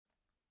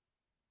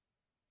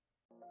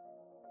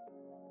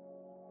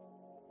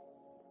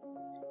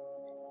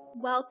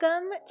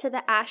Welcome to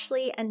the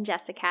Ashley and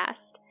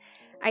Jessicast.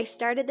 I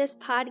started this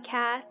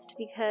podcast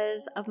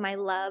because of my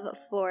love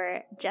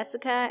for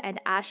Jessica and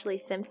Ashley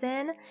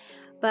Simpson,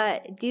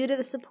 but due to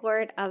the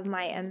support of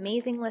my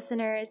amazing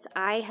listeners,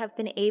 I have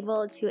been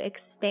able to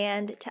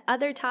expand to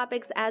other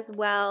topics as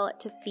well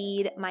to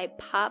feed my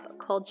pop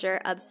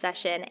culture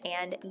obsession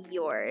and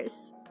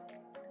yours.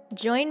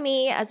 Join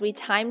me as we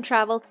time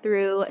travel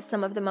through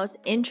some of the most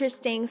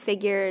interesting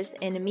figures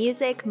in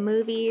music,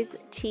 movies,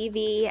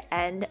 TV,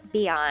 and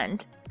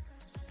beyond.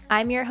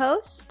 I'm your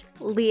host,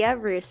 Leah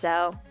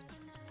Russo.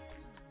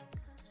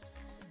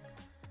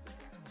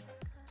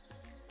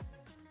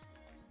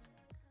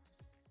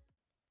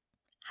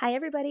 Hi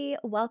everybody,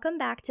 welcome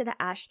back to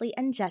the Ashley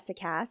and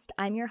Jessicast.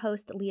 I'm your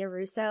host, Leah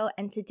Russo,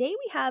 and today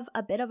we have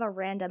a bit of a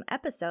random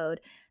episode.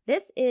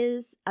 This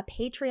is a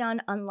Patreon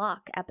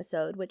Unlock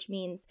episode, which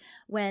means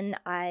when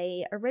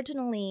I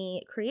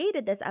originally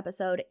created this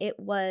episode, it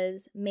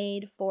was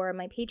made for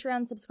my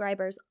Patreon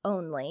subscribers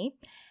only,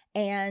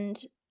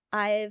 and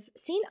I've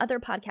seen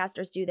other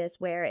podcasters do this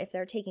where if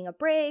they're taking a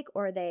break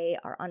or they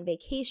are on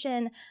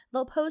vacation,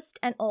 they'll post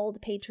an old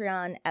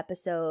Patreon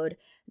episode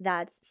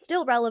that's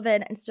still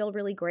relevant and still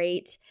really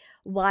great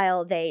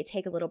while they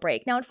take a little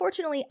break. Now,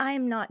 unfortunately,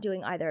 I'm not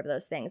doing either of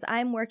those things.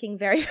 I'm working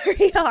very,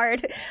 very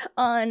hard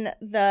on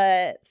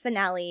the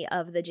finale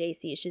of the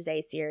JC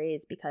Chazé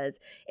series because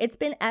it's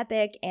been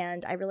epic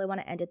and I really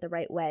want to end it the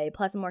right way.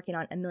 Plus, I'm working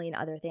on a million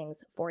other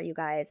things for you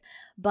guys.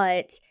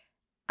 But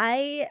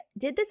I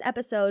did this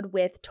episode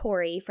with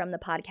Torry from the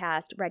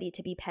podcast Ready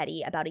to Be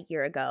Petty about a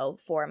year ago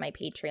for my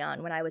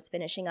Patreon when I was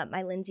finishing up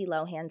my Lindsay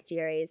Lohan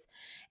series.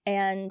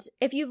 And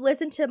if you've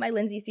listened to my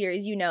Lindsay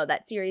series, you know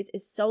that series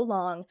is so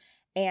long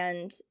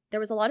and there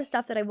was a lot of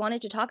stuff that I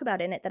wanted to talk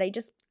about in it that I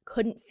just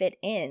couldn't fit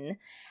in.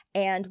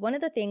 And one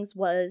of the things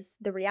was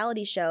the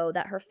reality show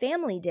that her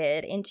family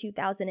did in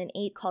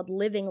 2008 called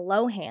Living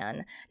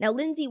Lohan. Now,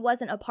 Lindsay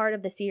wasn't a part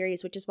of the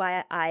series, which is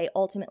why I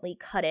ultimately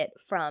cut it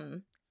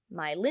from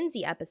my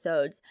Lindsay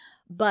episodes,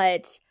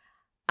 but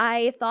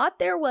I thought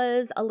there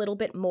was a little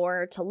bit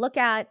more to look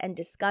at and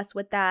discuss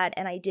with that,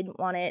 and I didn't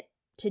want it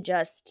to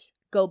just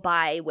go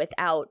by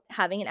without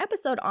having an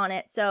episode on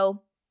it.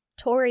 So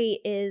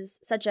Torry is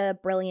such a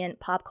brilliant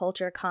pop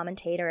culture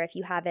commentator. If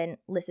you haven't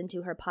listened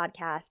to her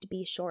podcast,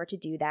 be sure to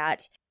do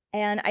that.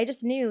 And I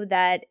just knew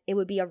that it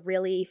would be a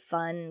really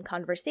fun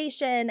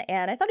conversation,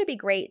 and I thought it'd be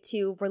great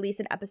to release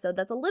an episode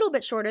that's a little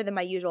bit shorter than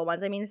my usual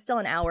ones. I mean, it's still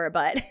an hour,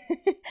 but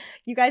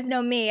you guys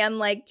know me. I'm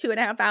like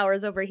 2.5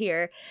 hours over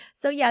here.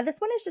 So yeah, this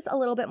one is just a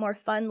little bit more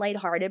fun,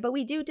 lighthearted, but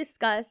we do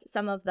discuss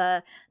some of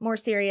the more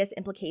serious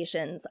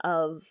implications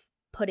of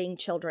putting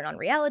children on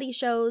reality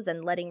shows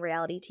and letting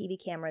reality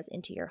TV cameras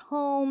into your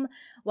home,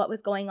 what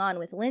was going on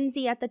with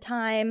Lindsay at the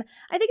time.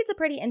 I think it's a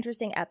pretty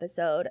interesting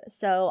episode,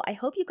 so I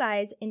hope you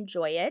guys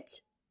enjoy it.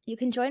 You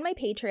can join my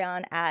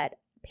Patreon at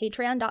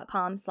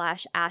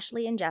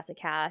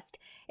patreon.com/AshleyandJessicast.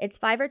 It's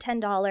 $5 or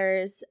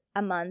 $10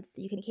 a month.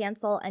 You can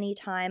cancel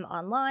anytime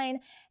online,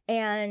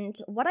 and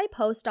what I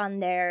post on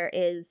there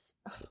is...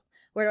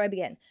 Where do I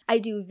begin? I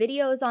do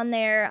videos on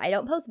there. I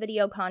don't post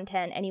video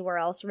content anywhere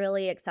else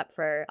really, except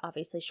for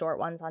obviously short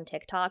ones on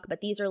TikTok. But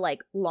these are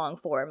like long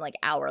form, like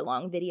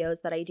hour-long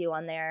videos that I do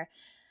on there.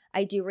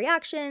 I do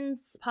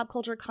reactions, pop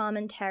culture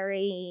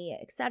commentary,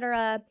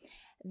 etc.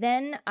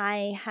 Then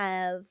I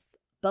have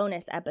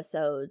bonus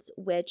episodes,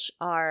 which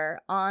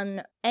are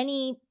on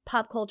any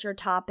pop culture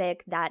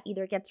topic that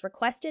either gets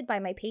requested by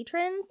my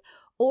patrons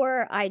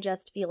or I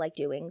just feel like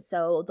doing.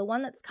 So the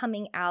one that's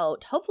coming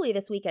out, hopefully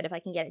this weekend if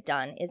I can get it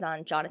done, is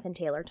on Jonathan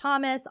Taylor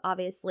Thomas,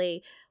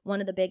 obviously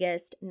one of the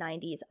biggest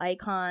 90s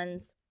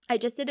icons. I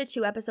just did a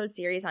 2-episode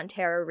series on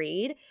Tara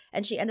Reid,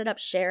 and she ended up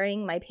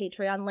sharing my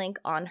Patreon link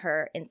on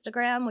her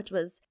Instagram, which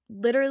was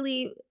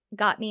literally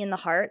got me in the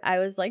heart. I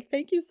was like,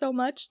 thank you so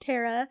much,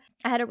 Tara.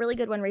 I had a really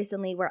good one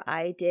recently where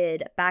I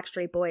did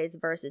Backstreet Boys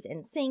versus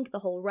NSYNC, the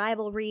whole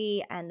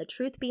rivalry and the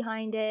truth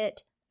behind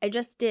it. I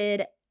just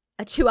did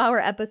a 2-hour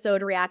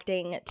episode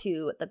reacting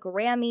to the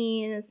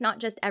Grammys, not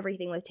just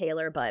everything with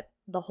Taylor, but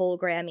the whole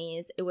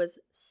Grammys. It was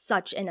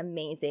such an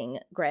amazing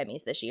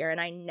Grammys this year, and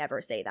I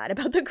never say that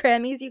about the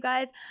Grammys, you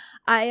guys.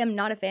 I am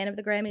not a fan of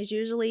the Grammys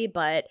usually,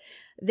 but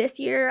this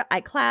year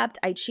I clapped,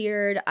 I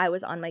cheered, I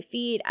was on my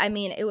feet. I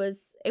mean, it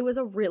was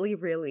a really,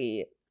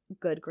 really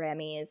good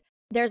Grammys.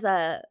 There's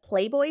a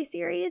Playboy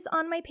series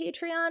on my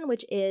Patreon,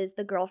 which is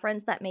the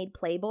girlfriends that made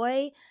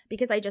Playboy,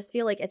 because I just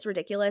feel like it's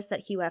ridiculous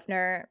that Hugh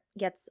Hefner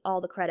gets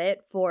all the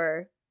credit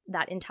for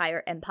that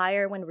entire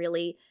empire when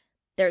really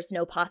there's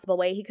no possible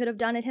way he could have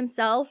done it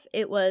himself.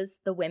 It was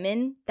the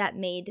women that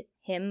made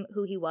him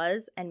who he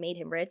was and made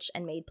him rich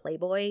and made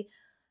Playboy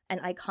an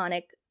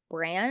iconic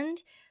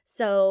brand.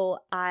 So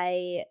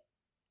I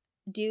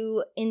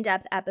do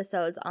in-depth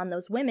episodes on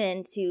those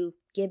women to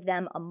give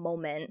them a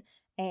moment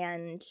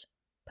and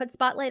put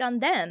spotlight on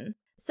them.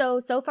 So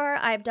far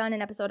I've done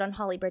an episode on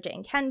Holly, Bridget,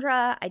 and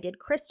Kendra. I did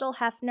Crystal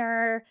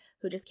Hefner,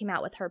 who just came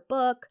out with her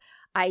book.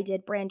 I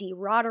did Brandy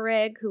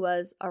Roderick, who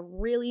was a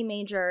really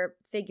major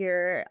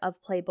figure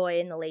of Playboy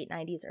in the late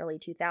 90s, early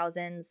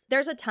 2000s.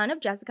 There's a ton of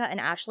Jessica and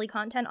Ashley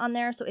content on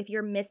there, so if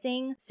you're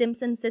missing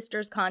Simpson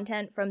Sisters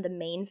content from the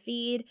main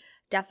feed,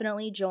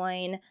 definitely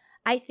join.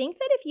 I think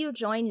that if you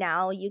join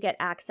now, you get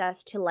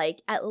access to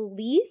like at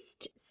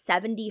least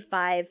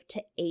 75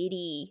 to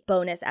 80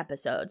 bonus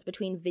episodes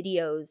between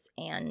videos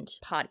and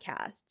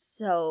podcasts.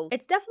 So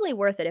it's definitely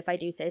worth it if I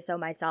do say so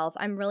myself.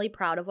 I'm really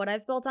proud of what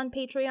I've built on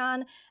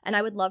Patreon, and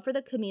I would love for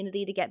the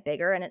community to get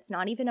bigger. And it's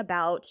not even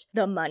about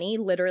the money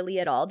literally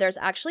at all. There's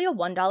actually a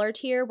 $1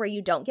 tier where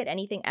you don't get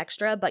anything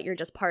extra, but you're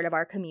just part of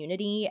our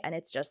community. And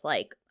it's just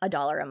like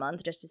 $1 a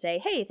month just to say,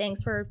 hey,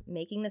 thanks for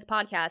making this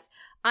podcast.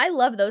 I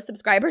love those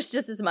subscribers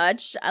just as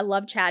much. I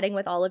love chatting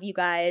with all of you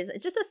guys.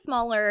 It's just a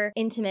smaller,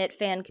 intimate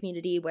fan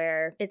community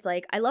where it's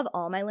like, I love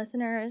all my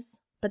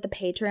listeners, but the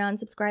Patreon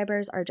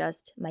subscribers are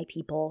just my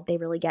people. They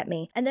really get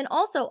me. And then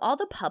also all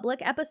the public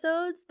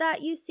episodes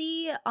that you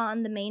see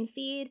on the main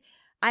feed,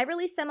 I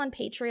release them on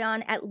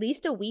Patreon at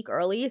least a week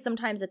early.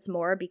 Sometimes it's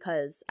more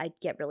because I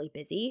get really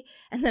busy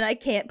and then I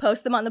can't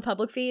post them on the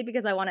public feed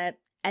because I want to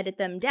edit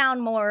them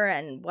down more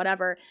and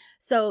whatever.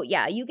 So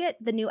yeah, you get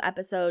the new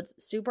episodes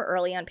super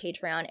early on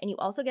Patreon, and you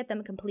also get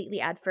them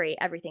completely ad-free.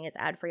 Everything is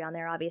ad-free on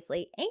there,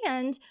 obviously.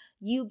 And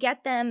you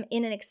get them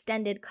in an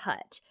extended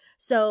cut.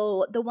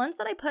 So the ones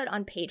that I put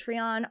on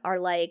Patreon are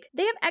like,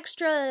 they have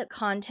extra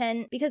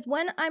content because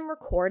when I'm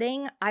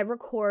recording, I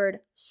record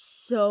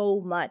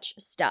so much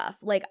stuff.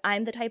 Like,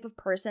 I'm the type of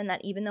person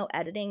that even though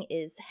editing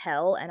is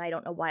hell, and I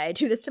don't know why I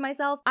do this to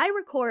myself, I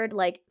record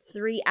like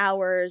 3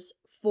 hours,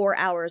 4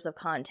 hours of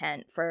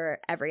content for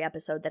every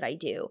episode that I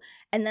do.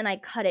 And then I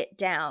cut it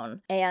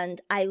down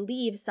and I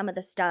leave some of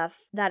the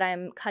stuff that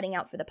I'm cutting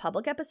out for the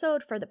public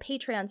episode for the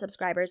Patreon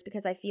subscribers,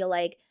 because I feel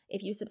like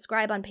if you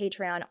subscribe on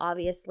Patreon,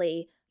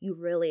 obviously you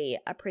really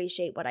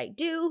appreciate what I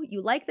do.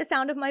 You like the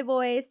sound of my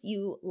voice.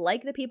 You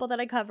like the people that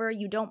I cover.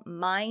 You don't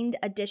mind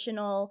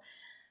additional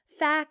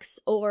facts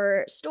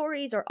or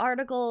stories or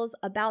articles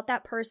about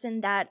that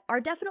person that are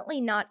definitely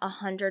not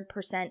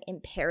 100%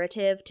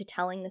 imperative to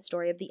telling the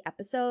story of the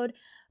episode,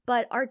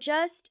 but are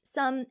just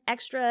some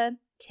extra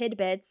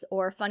tidbits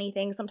or funny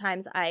things.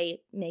 Sometimes I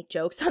make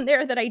jokes on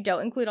there that I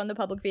don't include on the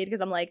public feed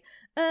because I'm like,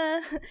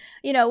 anything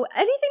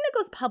that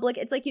goes public,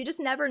 it's like you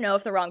just never know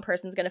if the wrong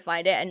person's going to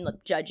find it and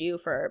judge you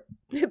for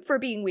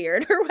being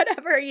weird or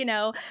whatever,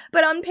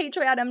 But on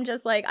Patreon, I'm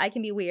just like, I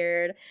can be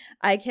weird.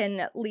 I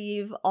can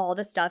leave all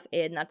the stuff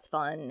in that's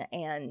fun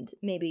and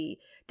maybe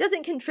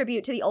doesn't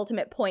contribute to the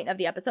ultimate point of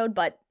the episode,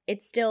 but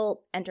it's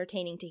still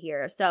entertaining to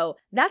hear. So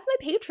that's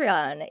my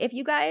Patreon. If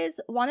you guys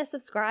want to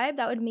subscribe,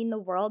 that would mean the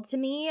world to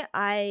me.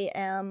 I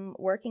am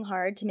working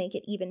hard to make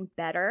it even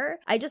better.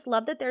 I just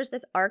love that there's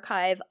this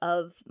archive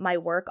of my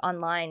work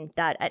online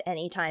that at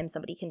any time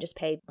somebody can just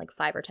pay like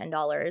 $5 or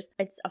 $10.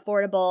 It's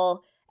affordable.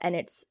 And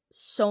it's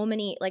so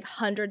many, like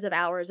hundreds of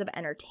hours of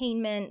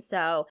entertainment.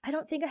 So I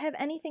don't think I have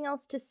anything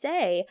else to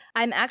say.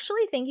 I'm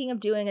actually thinking of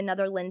doing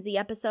another Lindsay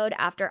episode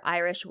after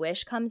Irish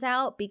Wish comes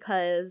out,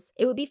 because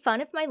it would be fun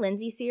if my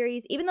Lindsay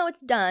series, even though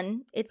it's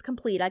done, it's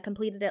complete. I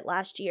completed it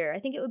last year. I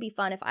think it would be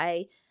fun if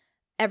I,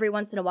 every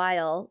once in a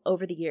while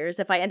over the years,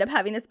 if I end up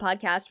having this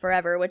podcast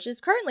forever, which is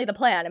currently the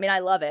plan. I mean, I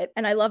love it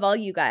and I love all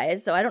you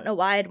guys. So I don't know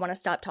why I'd want to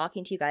stop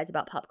talking to you guys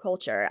about pop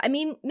culture. I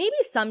mean, maybe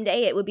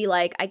someday it would be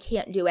like, I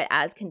can't do it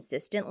as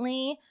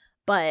consistently,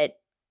 but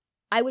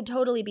I would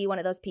totally be one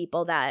of those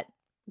people that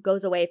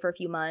goes away for a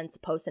few months,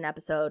 posts an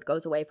episode,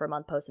 goes away for a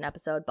month, posts an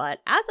episode. But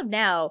as of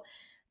now,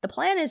 the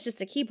plan is just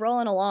to keep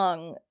rolling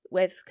along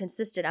with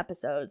consistent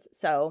episodes.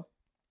 So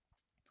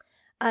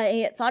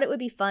I thought it would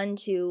be fun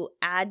to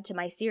add to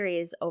my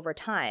series over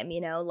time,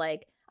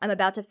 like I'm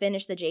about to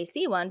finish the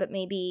JC one, but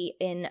maybe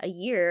in a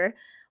year,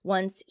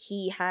 once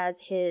he has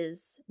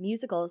his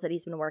musicals that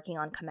he's been working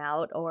on come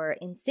out, or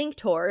in sync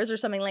tours or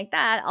something like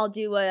that, I'll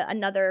do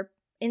another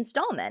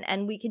installment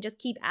and we can just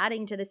keep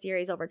adding to the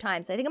series over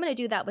time. So I think I'm going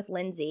to do that with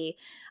Lindsay.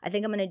 I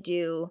think I'm going to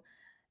do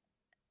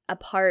a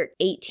part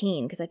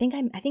 18 because I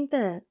think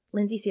the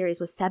Lindsay series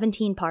was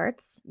 17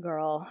 parts.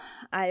 Girl,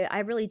 I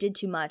really did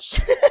too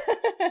much.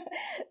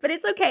 But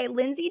it's okay.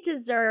 Lindsay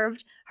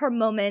deserved her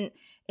moment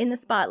in the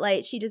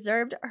spotlight. She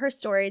deserved her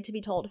story to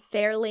be told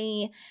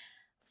fairly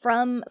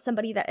from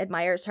somebody that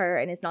admires her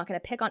and is not going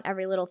to pick on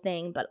every little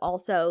thing, but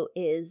also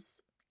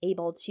is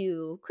able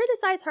to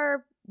criticize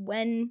her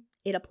when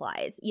it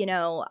applies.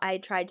 I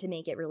tried to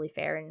make it really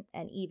fair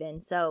and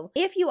even. So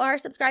if you are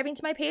subscribing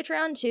to my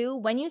Patreon too,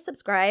 when you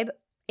subscribe,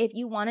 if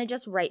you want to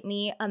just write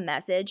me a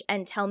message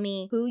and tell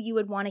me who you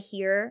would want to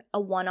hear a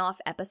one-off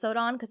episode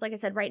on, because like I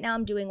said, right now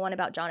I'm doing one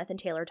about Jonathan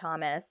Taylor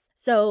Thomas.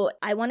 So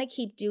I want to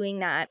keep doing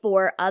that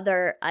for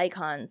other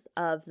icons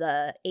of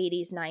the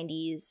 80s,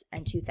 90s,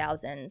 and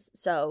 2000s.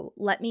 So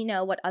let me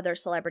know what other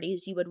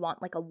celebrities you would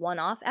want like a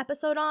one-off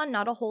episode on,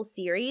 not a whole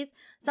series.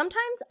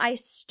 Sometimes I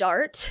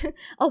start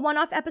a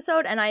one-off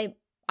episode and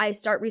I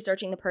start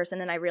researching the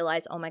person and I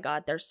realize, oh my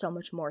God, there's so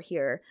much more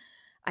here.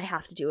 I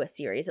have to do a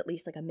series, at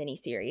least like a mini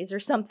series or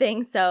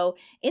something. So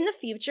in the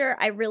future,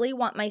 I really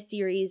want my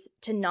series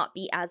to not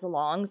be as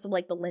long. So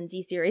like the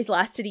Lindsay series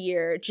lasted a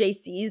year,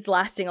 JC's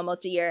lasting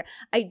almost a year.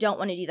 I don't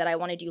want to do that. I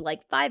want to do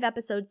like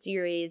 5-episode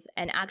series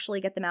and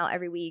actually get them out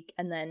every week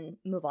and then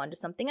move on to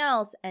something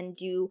else and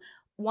do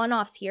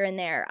one-offs here and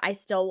there. I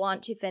still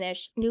want to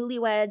finish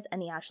Newlyweds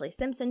and the Ashley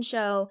Simpson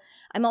Show.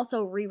 I'm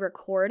also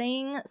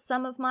re-recording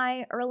some of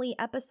my early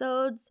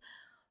episodes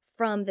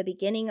from the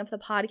beginning of the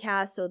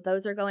podcast, so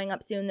those are going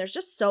up soon. There's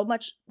just so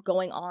much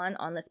going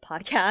on this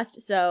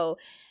podcast. So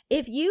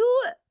if you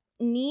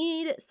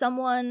need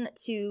someone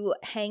to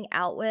hang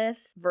out with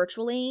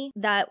virtually,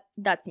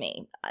 that's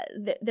me.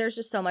 There's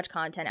just so much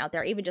content out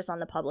there, even just on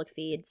the public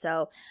feed.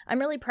 So I'm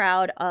really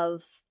proud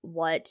of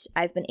what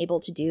I've been able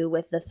to do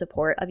with the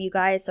support of you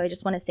guys. So I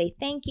just want to say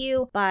thank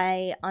you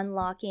by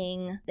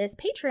unlocking this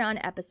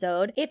Patreon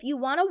episode. If you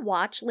want to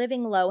watch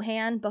Living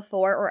Lohan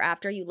before or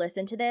after you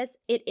listen to this,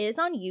 it is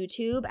on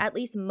YouTube. At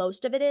least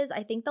most of it is.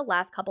 I think the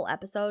last couple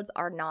episodes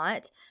are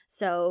not.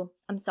 So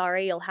I'm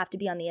sorry, you'll have to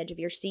be on the edge of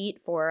your seat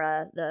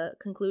for the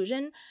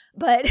conclusion.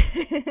 But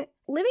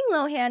Living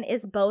Lohan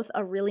is both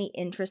a really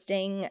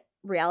interesting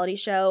reality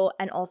show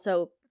and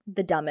also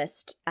the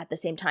dumbest at the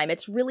same time.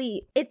 It's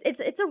really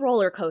it's a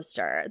roller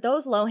coaster.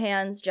 Those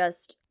Lohans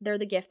they're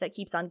the gift that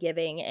keeps on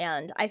giving,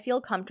 and I feel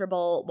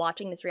comfortable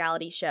watching this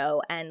reality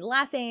show and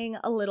laughing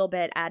a little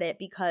bit at it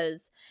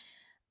because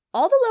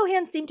all the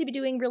Lohans seem to be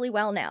doing really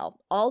well now.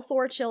 All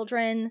 4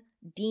 children,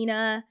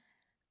 Dina,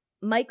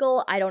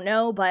 Michael, I don't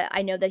know, but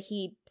I know that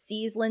he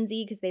sees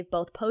Lindsay because they've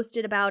both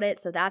posted about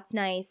it, so that's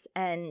nice.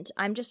 And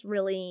I'm just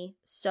really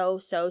so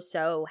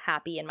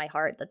happy in my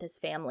heart that this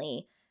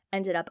family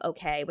ended up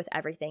okay with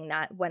everything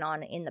that went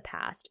on in the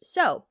past.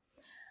 So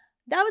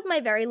that was my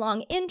very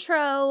long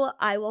intro.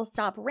 I will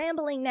stop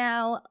rambling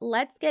now.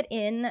 Let's get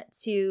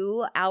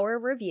into our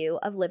review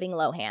of Living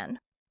Lohan.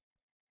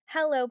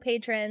 Hello,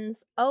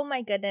 patrons. Oh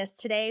my goodness.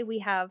 Today we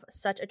have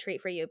such a treat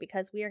for you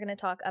because we are going to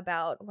talk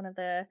about one of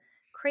the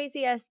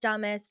craziest,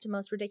 dumbest,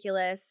 most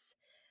ridiculous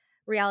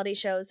reality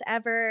shows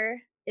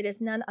ever. It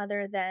is none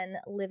other than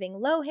Living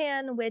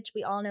Lohan, which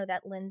we all know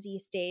that Lindsay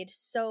stayed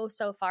so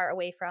far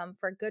away from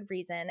for good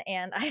reason.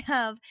 And I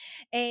have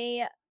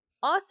a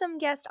awesome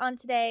guest on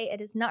today.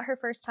 It is not her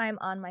first time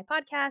on my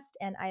podcast,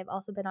 and I have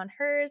also been on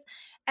hers.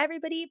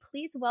 Everybody,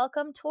 please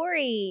welcome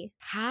Torry.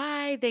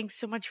 Hi, thanks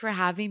so much for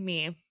having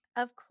me.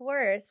 Of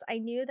course. I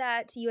knew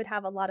that you would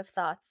have a lot of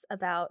thoughts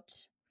about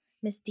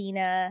Miss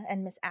Dina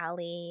and Miss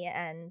Allie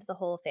and the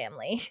whole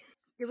family.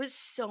 It was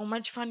so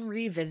much fun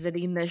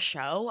revisiting this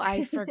show.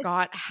 I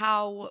forgot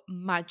how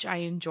much I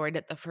enjoyed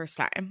it the first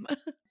time.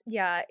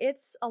 Yeah,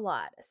 it's a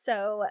lot.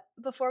 So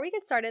before we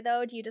get started,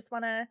 though, do you just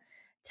want to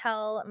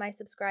tell my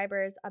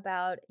subscribers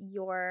about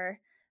your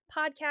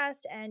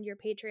podcast and your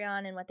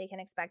Patreon and what they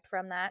can expect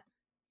from that?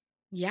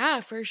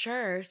 Yeah, for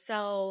sure.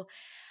 So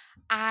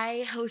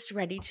I host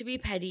Ready to Be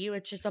Petty,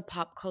 which is a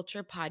pop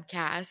culture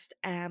podcast.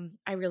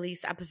 I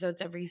release episodes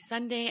every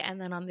Sunday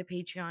and then on the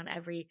Patreon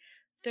every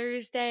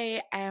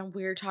Thursday. And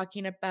we're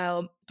talking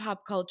about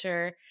pop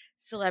culture,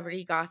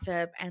 celebrity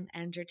gossip, and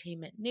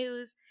entertainment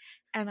news.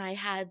 And I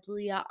had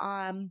Leah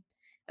on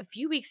a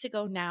few weeks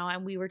ago now,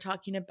 and we were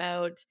talking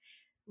about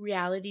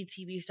reality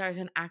TV stars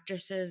and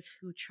actresses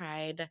who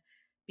tried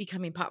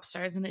becoming pop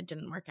stars and it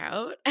didn't work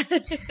out.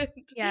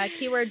 Yeah,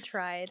 keyword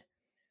tried.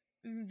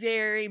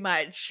 Very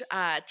much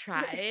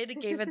tried,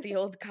 gave it the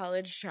old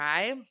college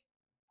try.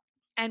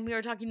 And we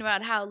were talking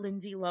about how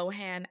Lindsay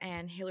Lohan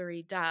and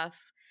Hilary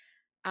Duff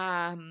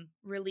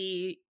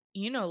really,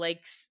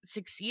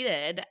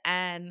 succeeded.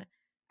 And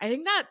I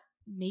think that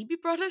maybe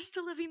brought us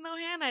to Living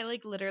Lohan. I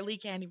literally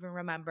can't even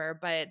remember.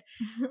 But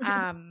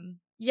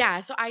yeah,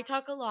 so I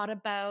talk a lot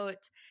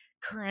about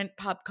current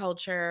pop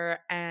culture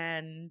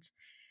and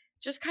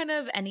just kind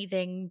of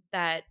anything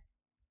that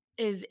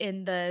is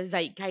in the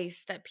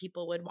zeitgeist that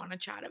people would want to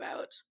chat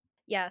about.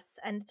 Yes,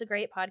 and it's a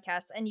great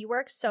podcast. And you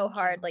work so Thank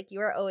hard. you. Like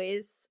you are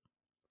always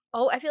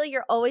I feel like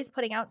you're always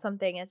putting out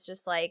something. It's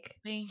just like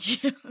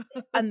Thank you.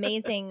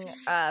 amazing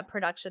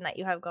production that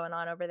you have going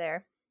on over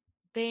there.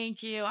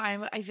 Thank you.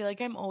 I feel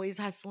like I'm always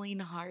hustling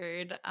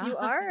hard. You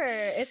are.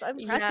 It's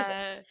impressive.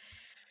 Yeah.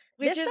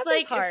 Which This is stuff is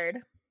like hard.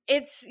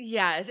 it's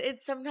yes,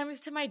 it's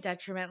sometimes to my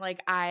detriment.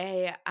 Like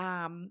I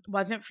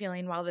wasn't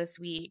feeling well this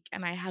week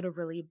and I had a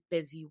really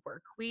busy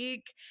work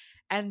week.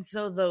 And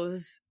so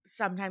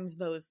sometimes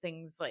those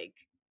things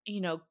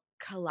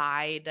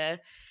collide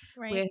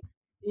Right.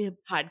 with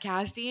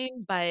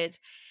podcasting, but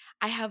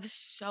I have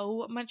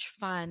so much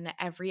fun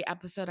every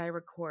episode I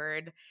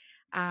record.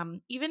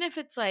 Even if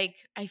it's like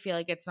I feel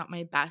like it's not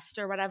my best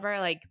or whatever,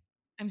 like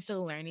I'm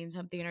still learning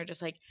something or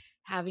just like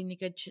having a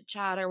good chit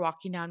chat or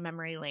walking down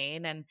memory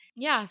lane. And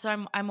yeah,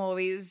 so I'm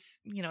always,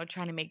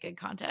 trying to make good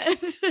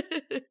content.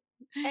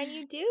 And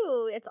you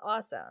do. It's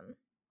awesome.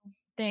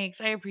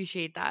 Thanks. I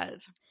appreciate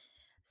that.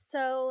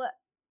 So,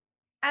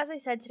 as I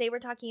said, today we're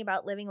talking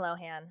about Living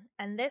Lohan,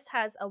 and this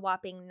has a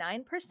whopping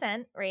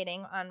 9%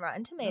 rating on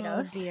Rotten Oh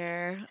Tomatoes.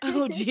 dear.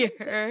 Oh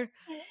dear.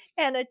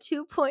 And a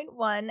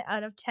 2.1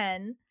 out of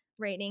 10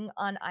 rating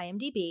on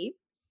IMDb.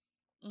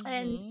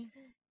 And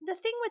Mhm. the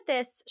thing with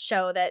this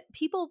show that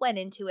people went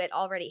into it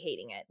already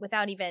hating it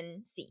without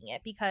even seeing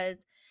it,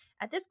 because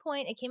at this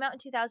point it came out in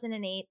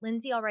 2008.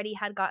 Lindsay already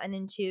had gotten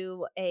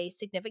into a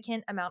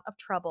significant amount of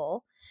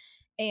trouble,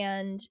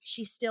 and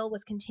she still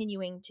was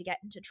continuing to get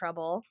into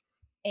trouble.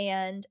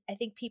 And I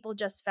think people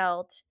just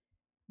felt,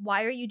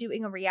 why are you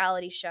doing a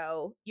reality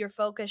show? Your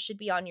focus should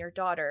be on your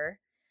daughter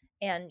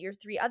and your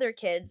three other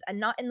kids, and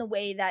not in the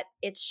way that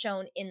it's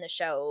shown in the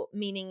show,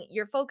 meaning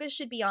your focus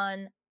should be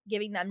on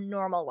giving them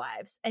normal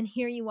lives. And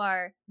here you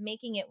are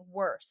making it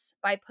worse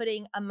by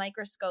putting a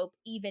microscope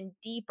even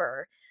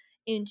deeper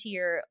into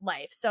your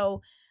life.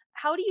 So,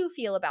 how do you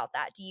feel about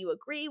that? Do you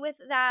agree with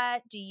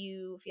that? Do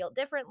you feel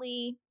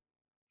differently?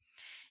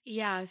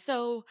 Yeah,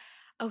 so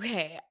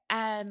okay,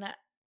 and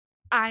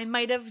I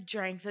might have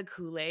drank the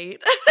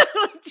Kool-Aid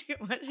too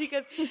much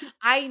because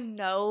I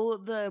know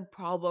the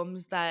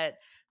problems that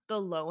the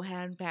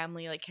Lohan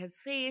family like has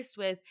faced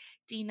with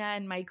Dina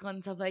and Michael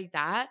and stuff like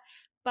that.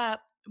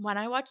 But when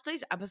I watched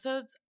these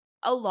episodes,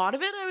 a lot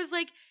of it I was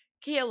like,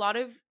 okay, a lot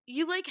of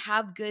you like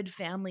have good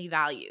family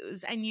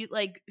values and you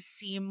like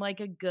seem like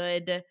a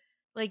good,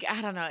 like,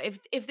 I don't know,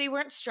 if they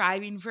weren't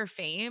striving for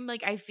fame,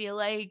 like I feel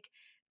like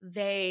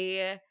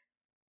they,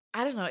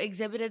 I don't know,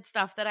 exhibited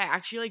stuff that I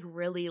actually like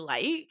really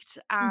liked.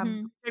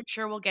 Hmm. I'm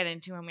sure we'll get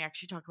into when we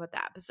actually talk about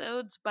the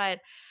episodes, but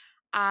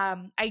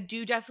I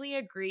do definitely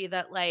agree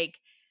that like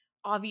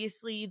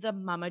obviously the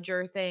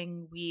momager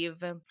thing,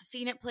 we've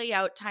seen it play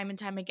out time and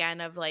time again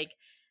of like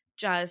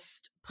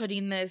just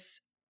putting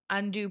this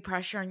undue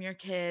pressure on your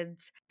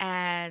kids,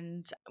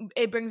 and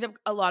it brings up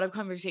a lot of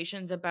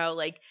conversations about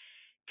like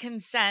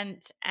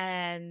consent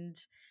and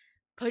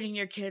putting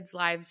your kids'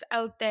 lives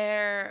out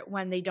there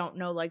when they don't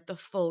know like the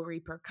full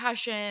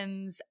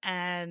repercussions.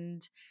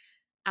 And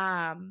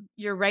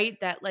you're right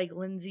that like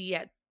Lindsay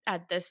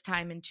at this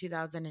time in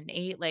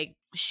 2008, like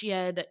she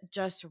had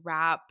just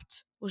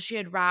wrapped, well, she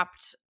had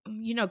wrapped,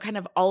 kind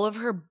of all of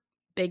her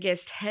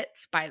biggest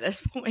hits by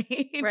this point.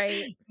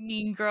 Right.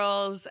 Mean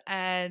Girls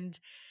and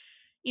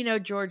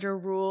Georgia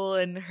Rule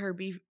and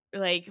Herbie,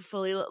 like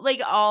fully,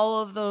 like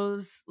all of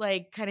those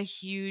like kind of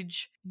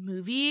huge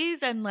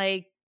movies and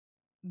like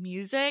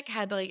music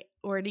had like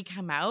already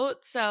come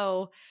out.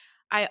 So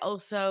I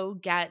also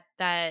get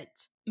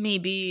that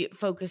maybe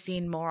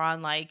focusing more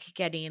on like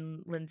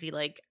getting Lindsay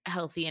like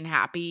healthy and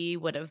happy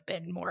would have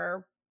been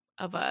more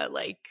of a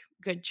like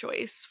good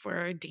choice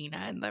for Dina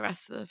and the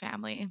rest of the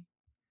family.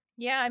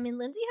 Yeah, I mean,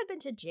 Lindsay had been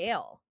to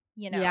jail.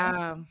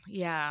 Yeah,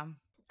 yeah.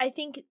 I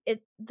think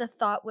the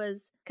thought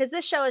was, because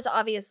this show is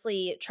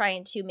obviously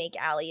trying to make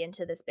Allie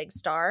into this big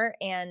star,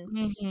 and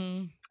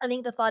Mhm. I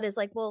think the thought is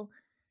like, well,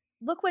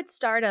 look what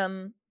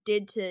stardom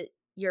did to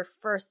your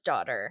first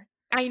daughter.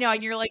 I know,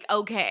 and you're like,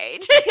 "Okay,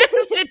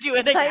 to do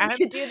it Time again."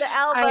 to do the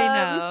I album.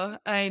 know,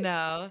 I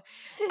know,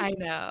 I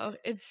know.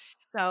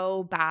 It's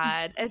so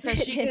bad, It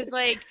especially is.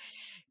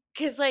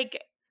 because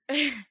like,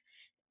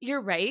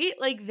 you're right,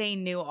 like, they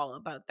knew all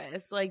about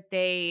this, like,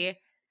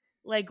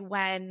 like,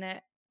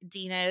 when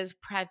Dina is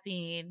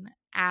prepping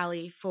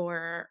Allie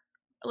for,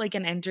 like,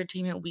 an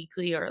Entertainment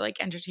Weekly or,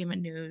 like,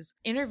 Entertainment News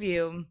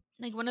interview,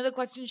 like, one of the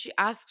questions she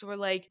asks were,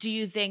 like, "Do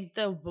you think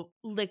the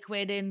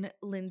liquid in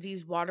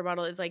Lindsay's water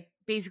bottle is, like,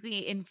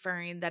 basically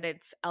inferring that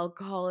it's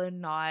alcohol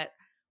and not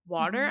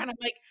water?" Mhm. And I'm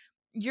like,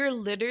 "You're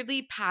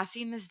literally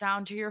passing this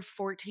down to your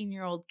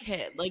 14-year-old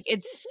kid." Like,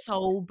 it's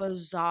so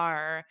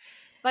bizarre.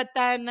 But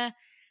then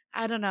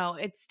I don't know,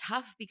 it's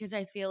tough because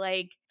I feel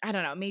like, I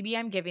don't know, maybe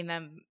I'm giving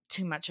them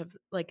too much of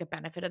like a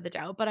benefit of the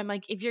doubt, but I'm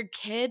like, if your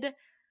kid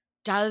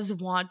does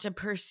want to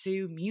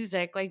pursue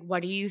music, like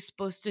what are you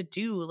supposed to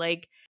do?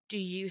 Like, do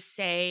you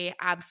say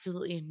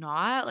absolutely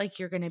not? Like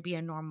you're going to be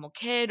a normal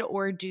kid,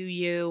 or do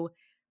you,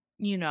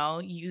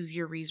 use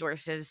your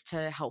resources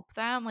to help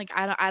them? Like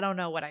I don't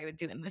know what I would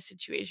do in this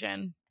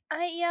situation.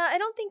 I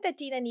don't think that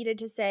Dina needed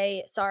to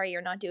say, sorry,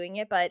 you're not doing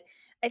it, but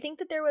I think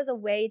that there was a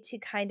way to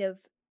kind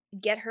of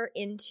get her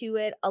into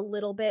it a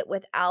little bit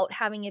without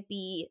having it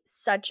be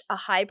such a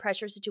high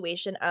pressure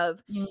situation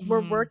of, we're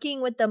Mhm.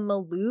 working with the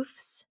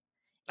Maloofs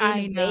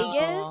I in know.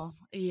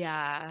 Vegas.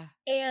 Yeah.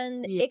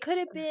 And Yeah. it could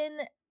have been,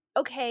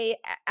 okay,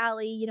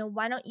 Allie,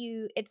 why don't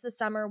you, it's the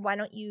summer, why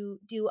don't you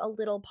do a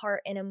little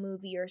part in a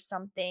movie or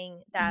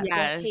something that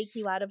won't take Yes.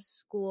 you out of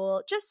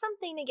school? Just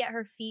something to get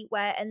her feet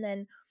wet. And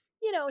then,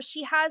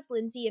 she has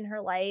Lindsay in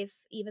her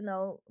life, even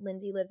though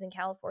Lindsay lives in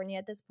California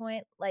at this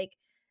point. Like,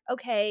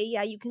 okay,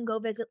 yeah, you can go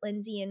visit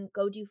Lindsay and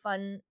go do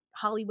fun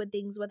Hollywood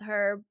things with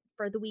her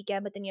for the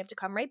weekend, but then you have to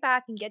come right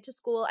back and get to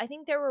school. I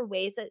think there were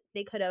ways that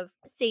they could have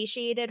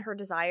satiated her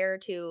desire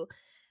to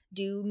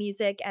do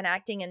music and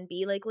acting and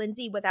be like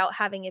Lindsay without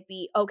having it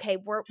be, okay,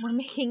 we're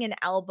making an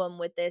album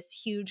with this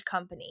huge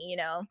company.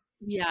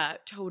 Yeah,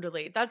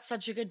 totally. That's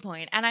such a good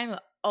point. And I'm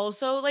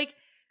also like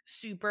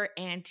super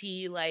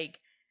anti like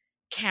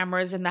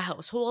cameras in the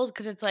household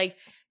because it's like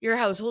your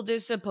household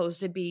is supposed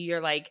to be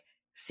your like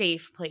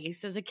safe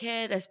place as a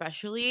kid,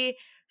 especially.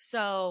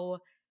 So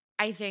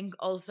I think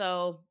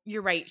also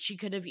you're right. She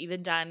could have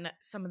even done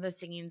some of the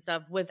singing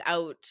stuff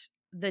without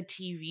the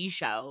TV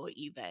show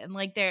even.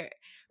 Like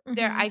Mhm.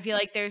 I feel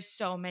like there's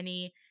so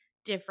many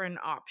different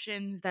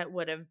options that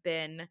would have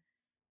been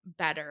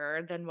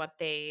better than what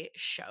they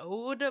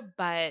showed,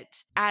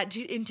 but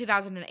in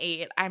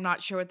 2008, I'm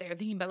not sure what they were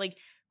thinking, but like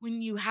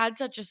when you had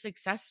such a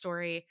success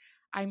story,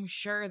 I'm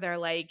sure they're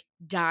like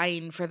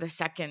dying for the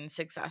second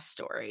success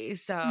story.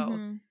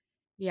 So, Mhm.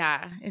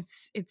 yeah,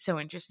 it's so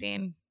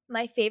interesting.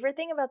 My favorite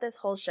thing about this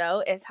whole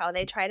show is how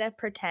they try to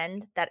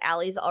pretend that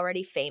Allie's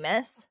already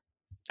famous.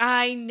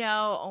 I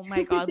know. Oh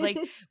my god,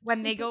 like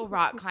when they go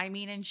rock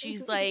climbing and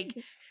she's like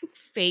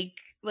fake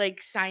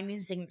like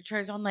signing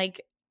signatures on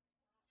like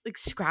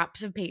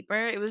scraps of paper.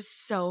 It was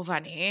so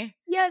funny.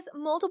 Yes,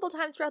 multiple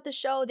times throughout the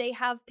show, they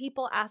have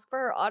people ask for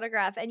her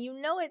autograph, and you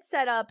know it's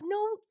set up.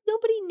 No,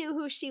 nobody knew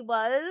who she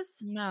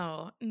was.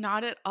 No,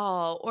 not at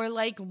all. Or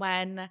like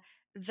when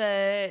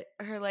the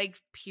her like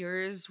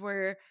peers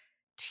were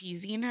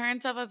teasing her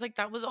and stuff, I was like,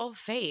 that was all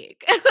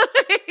fake.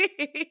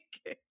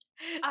 Like,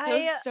 that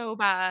was I so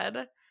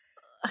bad.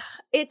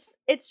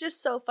 it's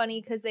just so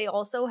funny because they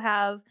also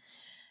have,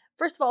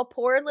 first of all,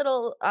 poor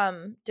little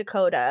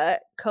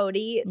Dakota,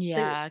 Cody,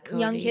 the Yeah,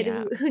 young Cody, kid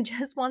yeah. who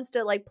just wants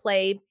to like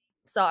play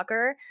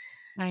soccer.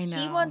 I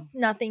He know. wants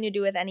nothing to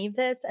do with any of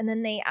this. And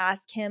then they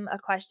ask him a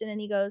question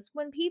and he goes,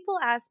 "When people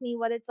ask me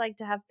what it's like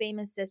to have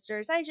famous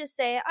sisters, I just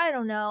say, I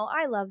don't know.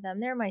 I love them.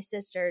 They're my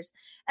sisters."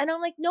 And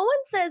I'm like, no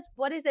one says,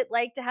 "What is it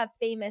like to have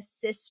famous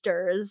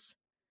sisters?"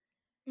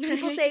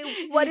 People say,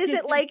 "What is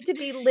it like to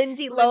be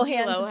Lindsay Lindsay Lohan's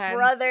Lohan's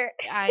brother?"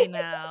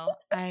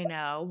 I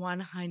know,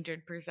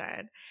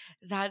 100%.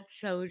 That's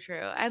so true,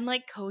 and,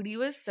 like, Cody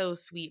was so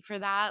sweet for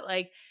that,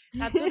 like,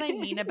 that's what I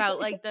mean about,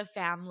 like, the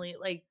family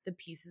like, the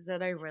pieces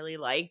that I really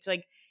liked,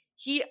 like,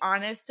 he,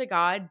 honest to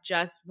God,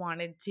 just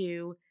wanted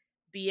to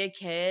be a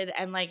kid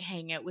and, like,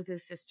 hang out with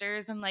his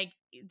sisters, and, like,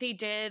 they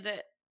did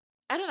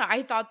I don't know,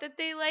 I thought that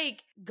they,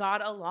 like,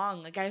 got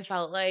along, like, I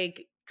felt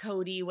like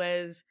Cody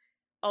was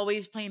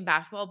always playing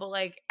basketball, but,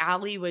 like,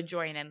 Allie would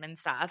join in and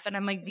stuff, and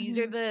I'm like, these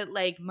are Mhm. the,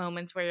 like,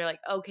 moments where you're like,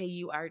 "Okay,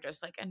 you are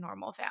just, like, a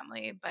normal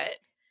family," but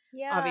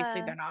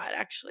obviously Yeah. they're not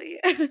actually.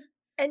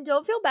 And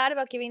don't feel bad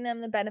about giving them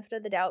the benefit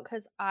of the doubt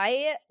because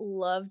I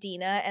love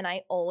Dina and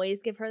I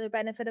always give her the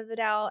benefit of the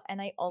doubt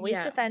and I always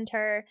Yeah. defend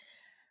her.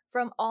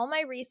 From all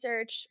my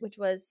research, which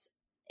was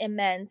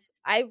immense,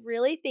 I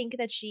really think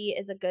that she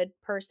is a good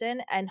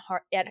person and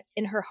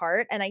in her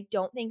heart. And I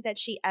don't think that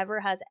she ever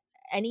has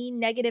any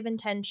negative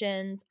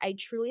intentions. I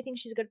truly think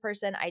she's a good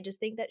person. I just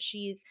think that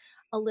she's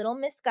a little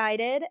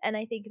misguided. And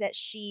I think that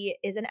she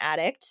is an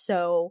addict.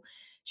 So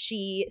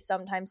she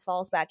sometimes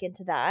falls back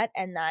into that.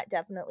 And that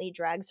definitely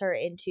drags her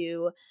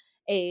into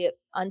a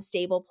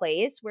unstable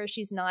place where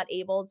she's not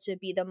able to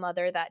be the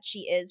mother that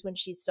she is when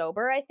she's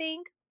sober, I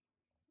think.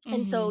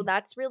 And so Mhm.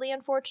 that's really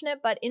unfortunate,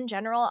 but in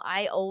general,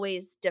 I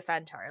always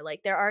defend her.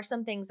 Like there are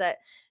some things that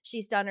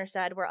she's done or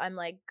said where I'm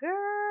like,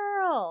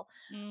 "Girl."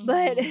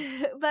 But Mhm.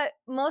 but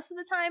most of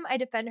the time I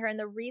defend her and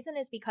the reason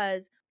is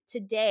because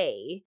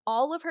today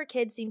all of her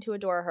kids seem to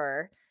adore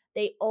her.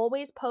 They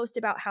always post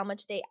about how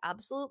much they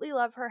absolutely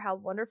love her, how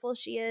wonderful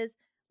she is.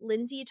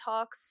 Lindsay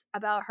talks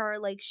about her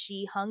like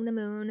she hung the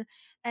moon.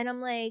 And I'm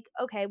like,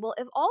 okay, well,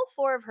 if all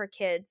four of her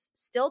kids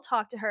still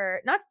talk to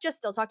her, not just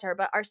still talk to her,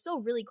 but are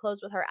still really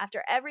close with her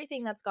after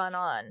everything that's gone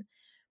on,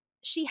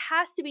 she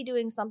has to be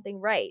doing something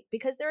right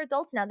because they're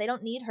adults now. They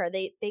don't need her.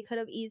 They could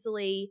have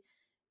easily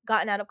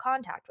gotten out of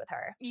contact with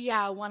her.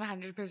 Yeah,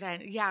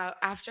 100%. Yeah,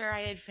 after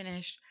I had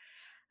finished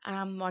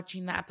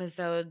watching the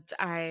episodes,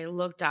 I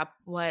looked up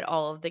what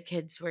all of the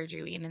kids were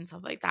doing and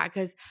stuff like that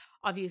cuz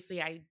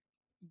obviously I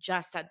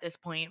just at this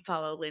point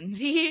follow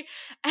Lindsay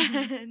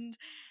Mhm. and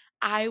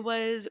I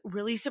was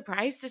really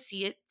surprised to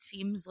see it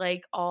seems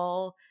like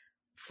all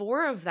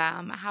four of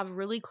them have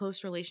really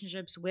close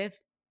relationships with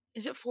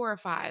is it four or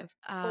five?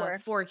 Four.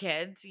 Four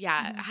kids.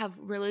 Yeah, Mhm. have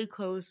really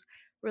close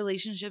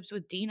relationships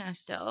with Dina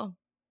still.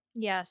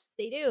 Yes,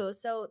 they do.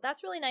 So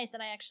that's really nice.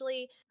 And I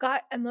actually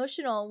got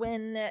emotional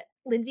when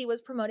Lindsay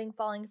was promoting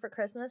Falling for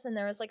Christmas and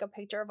there was like a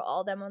picture of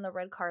all of them on the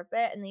red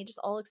carpet and they just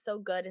all look so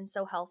good and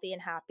so healthy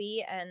and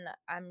happy. And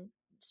I'm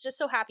just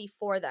so happy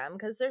for them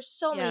because there's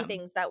so many Yeah.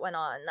 things that went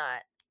on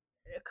that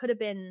it could have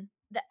been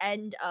the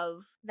end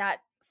of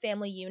that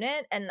family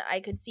unit. And I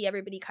could see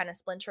everybody kind of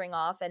splintering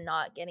off and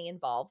not getting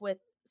involved with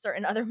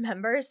certain other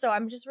members. So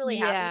I'm just really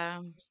happy that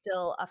Yeah. they're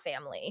still a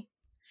family.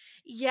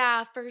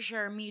 Yeah, for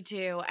sure. Me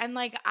too. And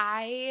like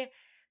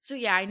so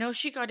yeah, I know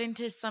she got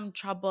into some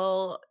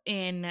trouble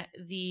in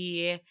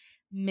the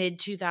mid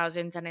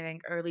 2000s and I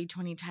think early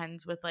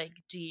 2010s with like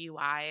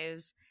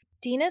DUIs.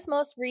 Dina's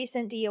most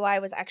recent DUI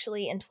was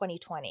actually in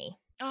 2020.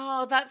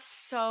 Oh, that's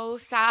so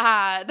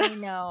sad. I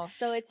know.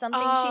 So it's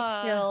something she uh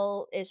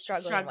still is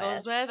struggling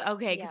Struggles with. with.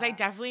 Okay, cuz I Yeah.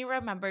 definitely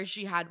remember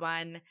she had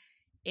one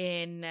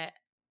in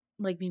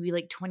like maybe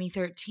like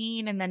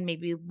 2013 and then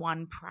maybe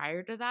one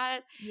prior to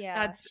that.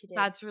 Yeah, she did.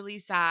 That's really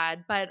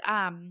sad. But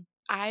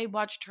I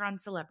watched her on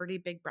Celebrity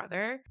Big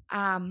Brother.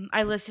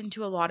 I listened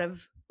to a lot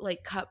of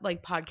like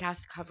like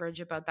podcast coverage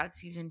about that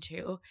season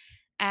too.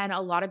 And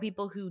a lot of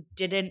people who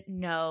didn't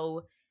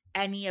know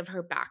any of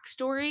her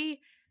backstory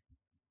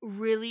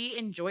really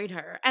enjoyed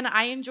her. And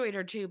I enjoyed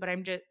her too, but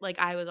I'm just like,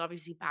 I was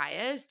obviously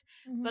biased,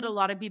 but a Mhm.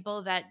 lot of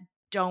people that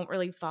don't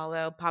really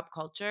follow pop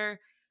culture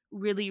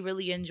really,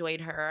 really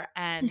enjoyed her.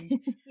 And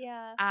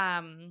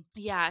Yeah.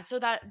 yeah, so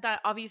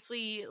that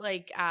obviously,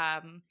 like,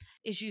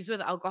 issues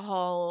with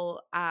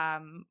alcohol, I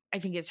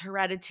think is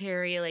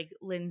hereditary. Like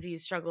Lindsay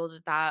struggled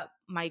with that,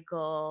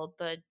 Michael,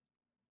 the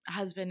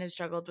husband, has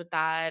struggled with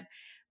that.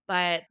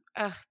 But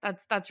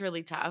that's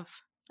really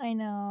tough. I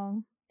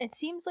know. It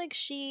seems like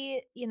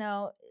she,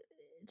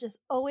 just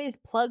always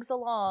plugs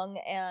along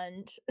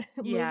and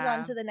moves on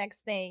Yeah, to the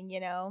next thing.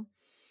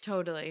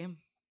 totally.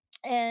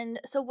 And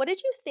so what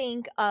did you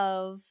think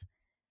of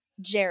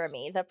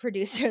Jeremy, the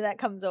producer that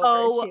comes over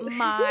Oh to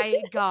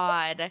my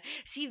god.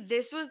 See,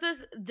 this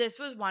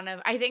was one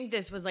of, I think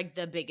this was like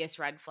the biggest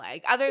red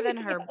flag other than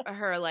Yeah.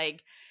 her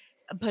like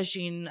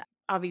pushing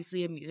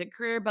obviously a music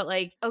career. But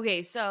like,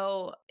 okay,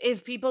 so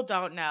if people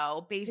don't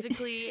know,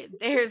 basically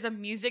there's a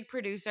music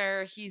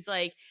producer. He's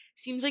like,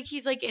 seems like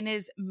he's like in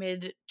his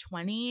mid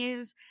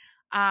 20s.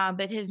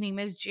 But his name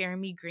is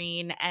Jeremy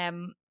Green.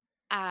 The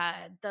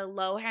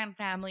Lohan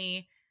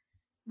family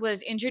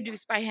was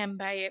introduced by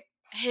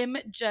him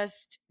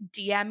just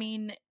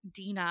DMing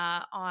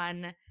Dina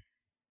on,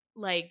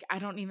 like, I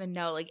don't even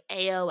know, like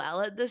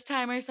AOL at this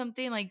time or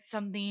something, like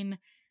something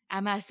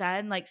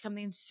MSN, like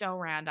something so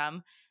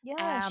random.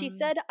 Yeah, she Um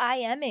said I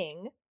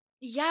aming.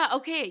 yeah,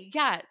 okay,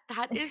 yeah,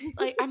 that is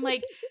like, I'm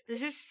like,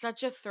 this is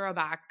such a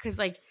throwback because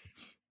like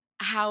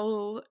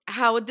how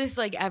would this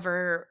like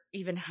ever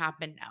even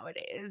happen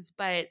nowadays?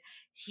 But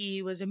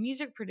he was a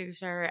music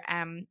producer.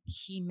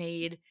 He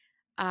made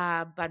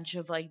a bunch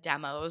of like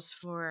demos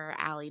for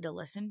Allie to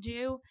listen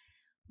to.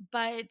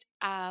 But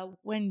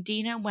when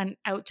Dina went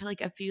out to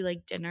like a few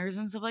like dinners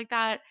and stuff like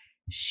that,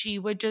 she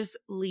would just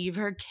leave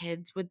her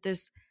kids with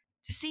this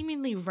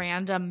seemingly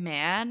random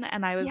man.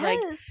 And I was like,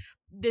 Yes.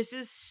 this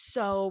is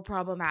so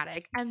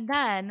problematic. And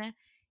then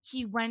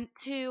he went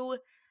to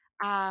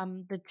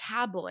the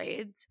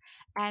tabloids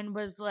and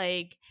was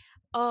like,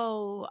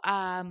 "Oh,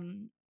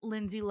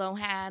 Lindsay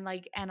Lohan,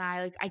 like, and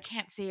I, like, I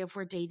can't say if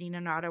we're dating or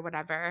not or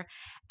whatever."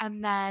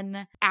 And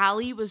then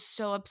Allie was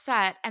so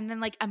upset and then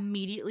like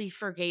immediately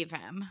forgave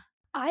him.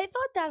 I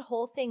thought that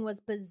whole thing was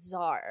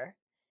bizarre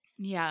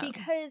Yeah.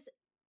 because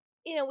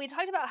we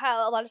talked about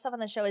how a lot of stuff on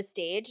the show is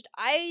staged.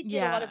 I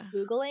did a lot of Yeah.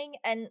 Googling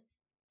and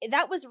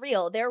that was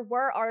real. There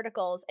were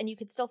articles, and you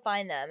could still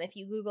find them if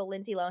you Google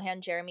Lindsay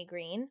Lohan, Jeremy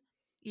Green.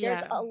 There's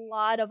Yeah. a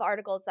lot of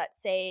articles that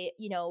say,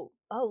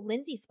 oh,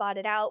 Lindsay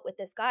spotted out with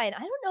this guy. And I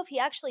don't know if he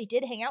actually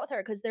did hang out with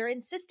her because they're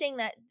insisting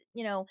that,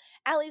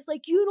 Allie's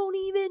like, you don't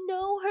even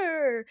know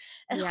her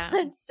and all Yeah.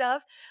 that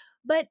stuff.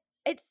 But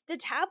it's the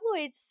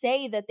tabloids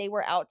say that they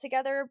were out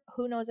together.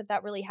 Who knows if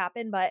that really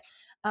happened? But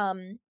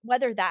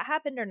whether that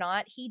happened or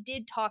not, he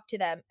did talk to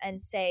them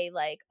and say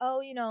like,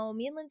 oh,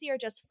 me and Lindsay are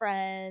just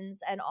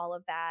friends and all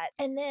of that.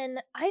 And then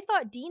I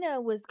thought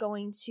Dina was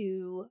going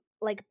to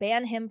like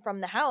ban him from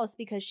the house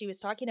because she was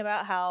talking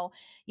about how,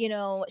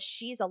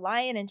 she's a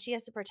lion and she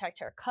has to protect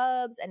her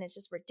cubs and it's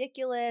just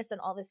ridiculous and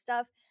all this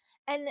stuff.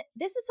 And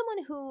this is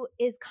someone who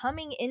is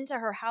coming into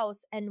her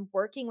house and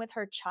working with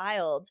her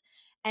child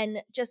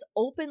and just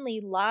openly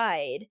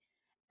lied.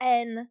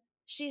 And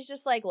she's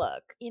just like,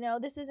 look,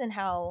 this isn't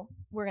how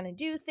we're going to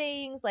do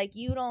things. Like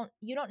you don't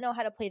know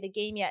how to play the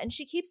game yet. And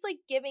she keeps like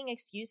giving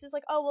excuses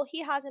like, oh, well,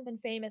 he hasn't been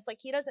famous, like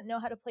he doesn't know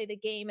how to play the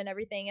game and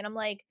everything. And I'm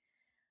like,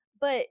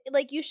 but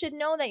like you should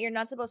know that you're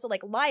not supposed to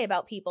like lie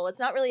about people. It's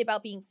not really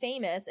about being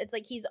famous. It's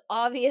like he's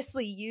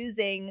obviously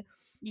using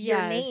your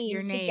Yes, name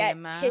your to get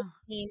name. his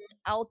name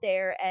out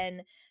there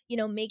and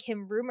make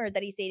him rumored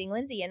that he's dating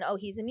Lindsay and oh,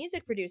 he's a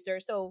music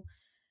producer. So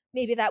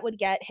maybe that would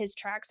get his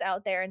tracks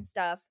out there and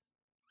stuff.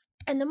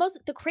 And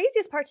the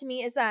craziest part to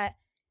me is that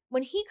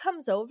when he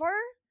comes over,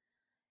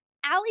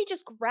 Allie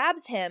just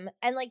grabs him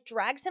and like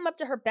drags him up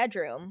to her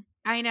bedroom.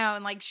 I know,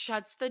 and like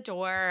shuts the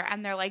door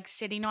and they're like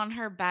sitting on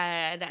her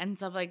bed and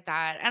stuff like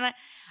that. And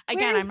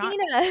again, Where's I'm not,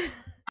 Dina?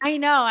 I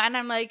know, and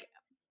I'm like,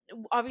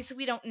 obviously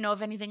we don't know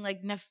if anything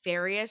like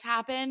nefarious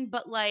happened,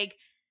 but like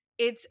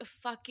it's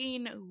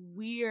fucking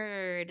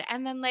weird.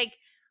 And then like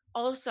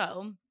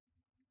also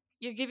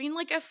you're giving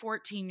like a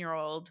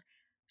 14-year-old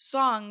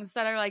songs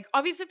that are like,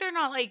 obviously they're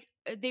not like,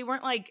 they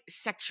weren't like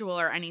sexual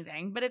or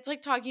anything, but it's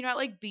like talking about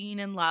like being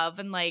in love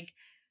and like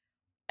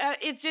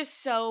it's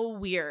just so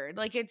weird.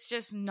 Like it's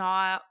just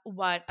not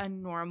what a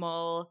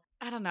normal,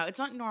 I don't know, it's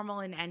not normal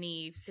in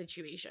any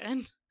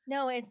situation.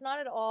 No, it's not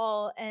at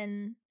all.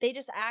 And they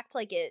just act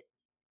like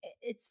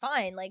it's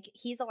fine. Like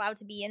he's allowed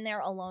to be in there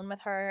alone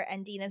with her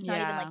and Dina's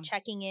not even like Yeah.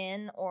 checking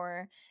in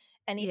or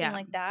anything Yeah.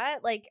 like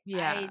that. Like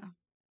Yeah.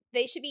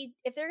 they should be,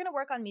 if they're gonna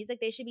work on music,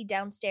 they should be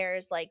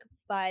downstairs like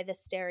by the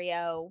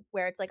stereo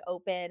where it's like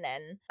open.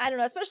 And I don't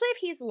know, especially if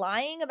he's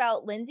lying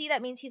about Lindsay,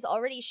 that means he's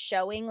already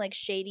showing like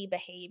shady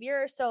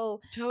behavior.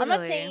 So I'm not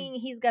Totally. saying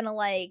he's gonna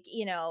like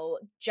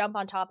jump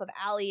on top of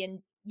Allie and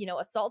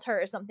assault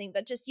her or something,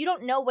 but just you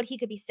don't know what he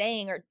could be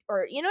saying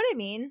or you know what I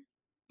mean.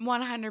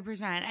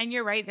 100%. And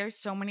you're right. There's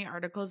so many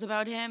articles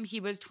about him. He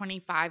was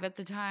 25 at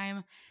the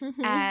time.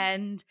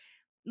 And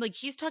like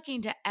he's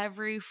talking to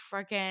every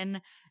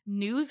freaking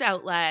news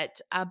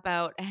outlet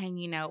about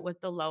hanging out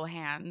with the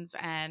Lohans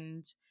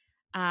and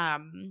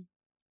um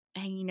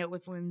hanging out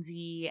with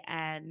Lindsay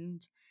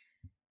and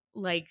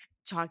like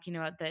talking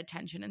about the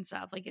attention and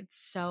stuff. Like it's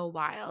so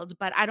wild,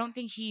 but I don't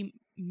think he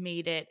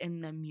made it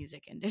in the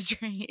music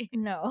industry.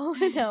 No,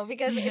 no,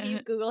 because if you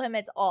Google him,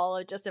 it's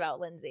all just about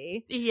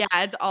Lindsay. Yeah,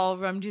 it's all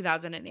from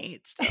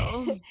 2008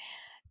 still.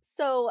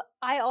 So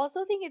I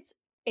also think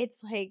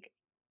it's like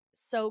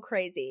so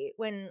crazy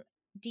when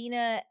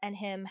Dina and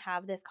him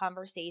have this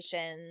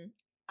conversation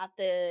at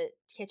the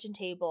kitchen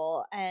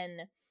table,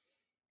 and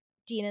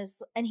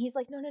he's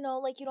like, no,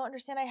 like, you don't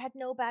understand, I had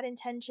no bad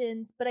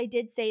intentions, but I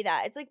did say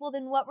that. It's like, well,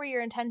 then what were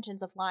your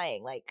intentions of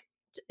lying? Like,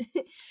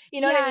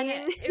 you know what I Yeah, and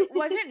mean? it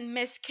wasn't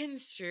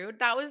misconstrued.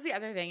 That was the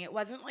other thing. It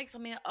wasn't like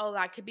something, oh,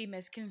 that could be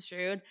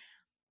misconstrued.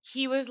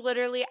 He was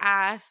literally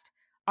asked,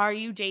 "Are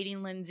you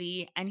dating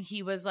Lindsay?" And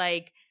he was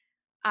like,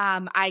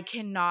 I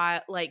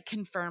cannot like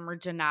confirm or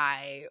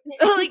deny.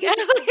 Like,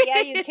 Like, yeah,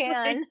 you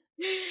can.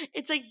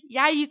 it's like,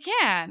 yeah, you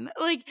can.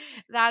 Like,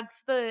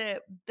 that's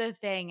the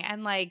thing.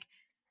 And like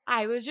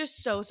I was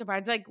just so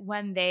surprised. Like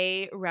when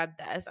they read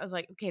this, I was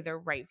like, okay, they're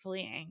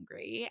rightfully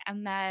angry.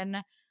 And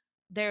then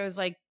there was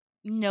like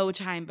no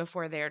time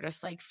before they're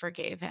just like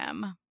forgave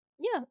him.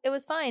 Yeah, it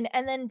was fine.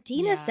 And then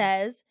Dina Yeah.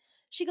 says,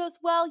 she goes,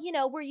 well,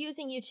 we're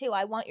using you too.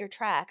 I want your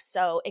tracks.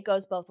 So it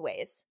goes both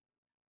ways.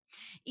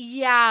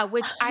 Yeah,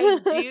 which I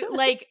do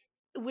like,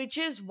 which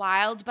is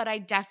wild, but I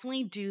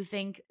definitely do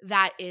think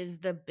that is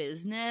the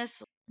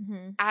business.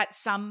 Mhm. At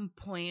some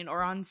point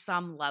or on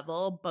some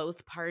level,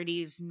 both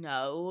parties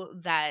know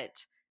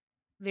that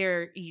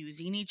they're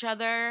using each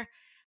other.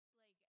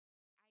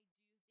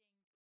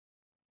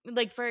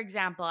 Like for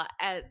example,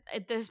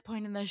 at this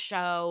point in the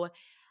show,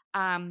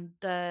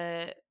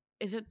 the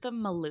is it the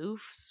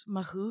Mahoofs?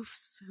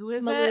 Who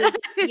is Maloof.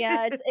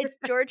 Yeah, it? it's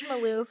George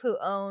Maloof who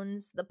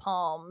owns the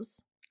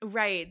Palms.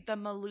 Right, the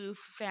Maloof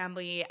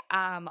family,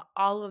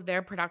 all of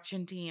their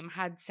production team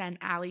had sent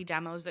Allie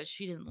demos that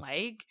she didn't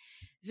like.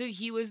 So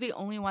he was the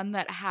only one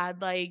that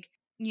had like,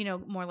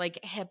 more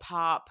like hip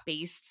hop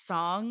based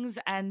songs.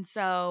 And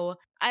so,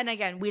 and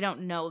again, we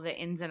don't know the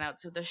ins and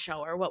outs of the show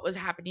or what was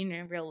happening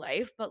in real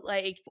life, but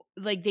like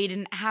they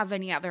didn't have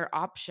any other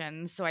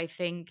options. So I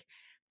think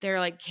they're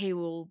like, hey,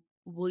 we'll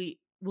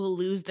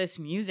lose this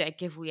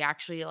music if we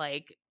actually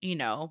like,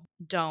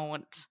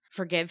 don't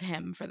forgive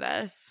him for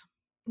this.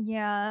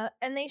 Yeah,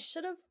 and they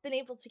should have been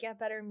able to get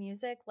better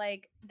music.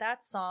 Like,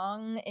 that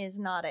song is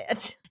not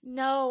it.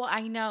 No,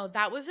 I know.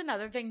 That was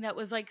another thing that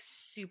was like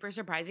super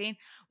surprising.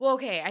 Well,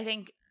 okay, I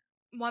think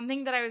one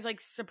thing that I was like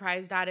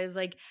surprised at is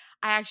like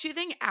I actually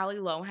think Ali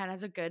Lohan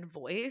has a good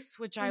voice,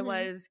 which I Mhm.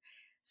 was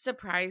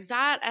surprised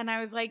at. And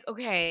I was like,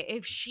 okay,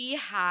 if she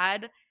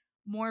had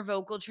more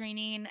vocal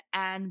training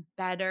and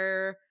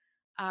better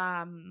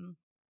um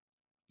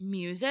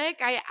music,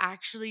 I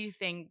actually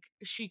think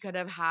she could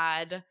have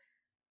had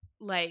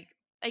like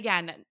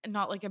again,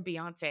 not like a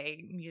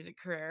Beyonce music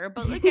career,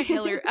 but like a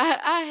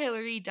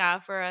Hillary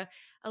Duff or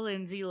a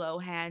Lindsay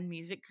Lohan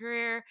music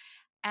career.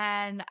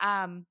 And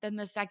then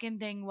the second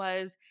thing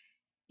was,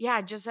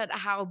 yeah, just at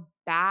how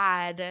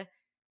bad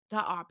the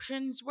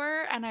options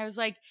were. And I was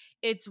like,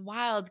 it's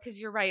wild because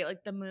you're right.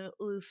 Like the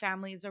Maloof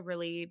family is a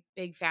really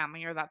big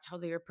family, or that's how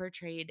they were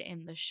portrayed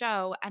in the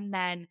show. And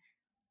then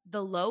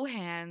the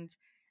Lohans,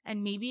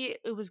 and maybe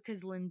it was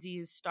because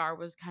Lindsay's star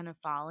was kind of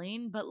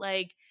falling, but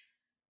like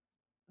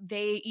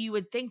you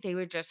would think they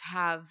would just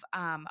have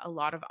a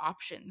lot of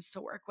options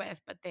to work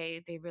with, but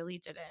they really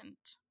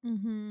didn't.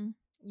 Mhm.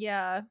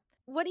 Yeah.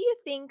 What do you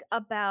think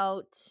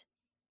about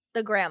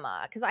the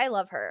grandma? Because I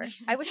love her.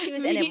 I wish she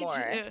was in it Me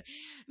more. too.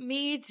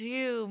 Me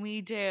too.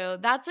 Me too.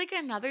 That's like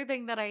another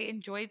thing that I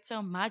enjoyed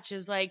so much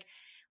is like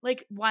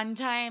one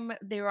time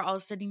they were all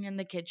sitting in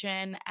the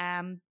kitchen,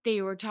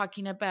 they were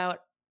talking about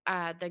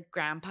the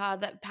grandpa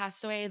that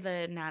passed away,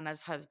 the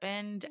Nana's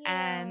husband,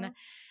 and Yeah.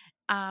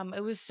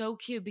 it was so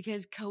cute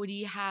because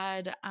Cody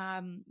had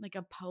like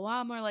a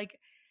poem or like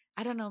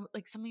I don't know,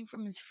 like something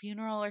from his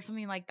funeral or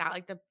something like that,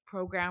 like the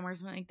program or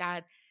something like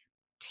that,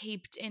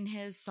 taped in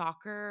his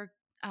soccer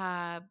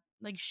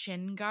like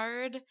shin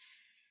guard.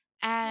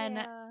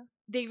 And Yeah.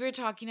 they were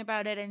talking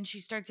about it and she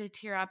starts to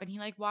tear up and he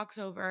like walks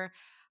over,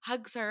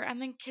 hugs her,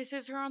 and then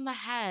kisses her on the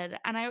head.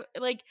 And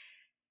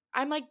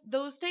I'm like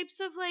those types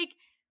of like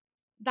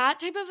that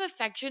type of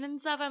affection and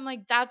stuff. I'm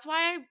like, that's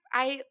why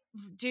I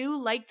do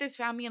like this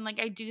family. And like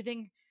I do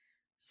think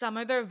some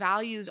of their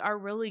values are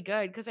really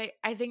good because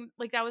I think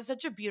like that was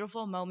such a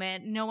beautiful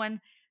moment. No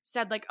one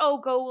said like, oh,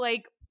 go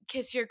like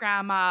kiss your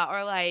grandma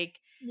or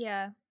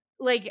Yeah.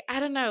 like I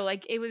don't know,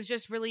 like it was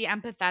just really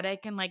empathetic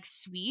and like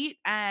sweet.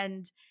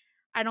 And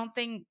I don't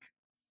think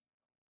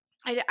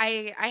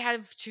I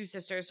have two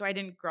sisters, so I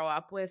didn't grow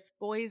up with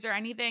boys or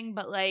anything,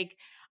 but like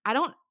I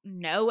don't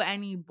know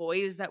any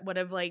boys that would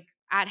have like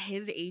at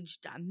his age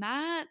done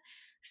that.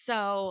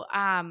 So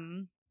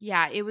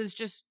yeah, it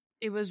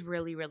was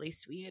really, really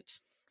sweet.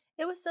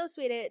 It was so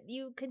sweet.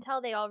 You can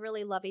tell they all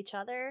really love each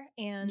other,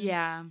 and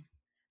Yeah.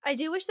 I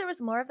do wish there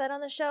was more of that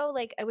on the show.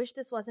 Like, I wish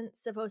this wasn't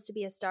supposed to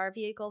be a star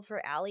vehicle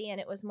for Allie, and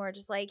it was more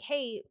just like,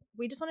 hey,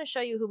 we just want to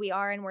show you who we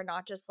are, and we're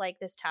not just like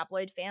this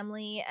tabloid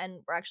family,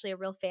 and we're actually a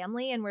real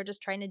family, and we're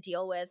just trying to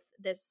deal with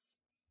this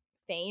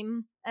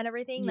fame and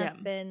everything Yeah. that's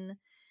been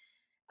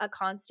a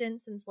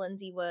constant since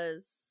Lindsay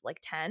was like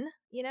 10,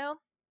 you know?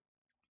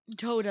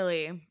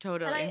 Totally. And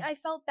Totally. I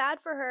felt bad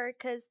for her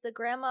because the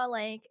grandma,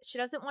 like, she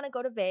doesn't want to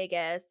go to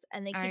Vegas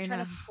and they keep I trying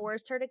know. to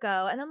force her to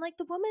go. And I'm like,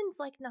 the woman's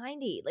like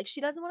 90. Like,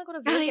 she doesn't want to go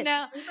to I Vegas.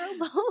 know. Just leave her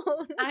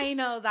alone. I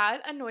know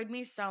that annoyed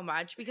me so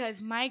much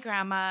because my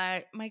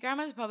grandma's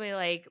probably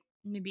like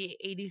maybe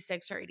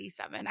 86 or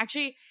 87.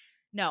 Actually,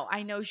 no,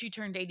 I know she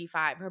turned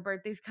 85. Her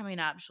birthday's coming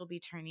up. She'll be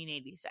turning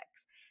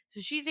 86.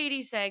 So she's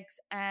 86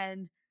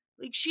 and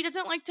like she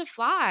doesn't like to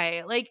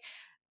fly. Like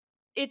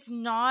it's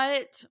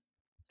not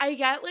I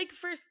get like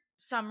for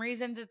some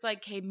reasons it's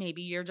like, hey,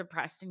 maybe you're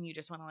depressed and you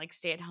just want to like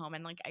stay at home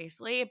and like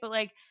isolate, but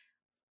like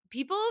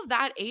people of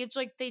that age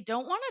like they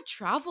don't want to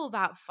travel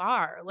that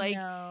far. Like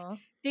No.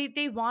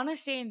 they want to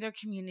stay in their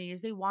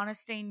communities. They want to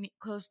stay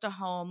close to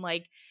home.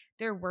 Like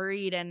they're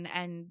worried and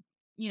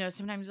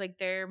sometimes like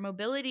their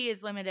mobility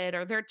is limited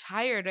or they're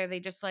tired or they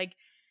just like,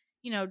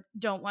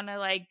 don't want to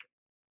like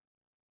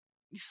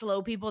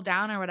slow people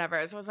down or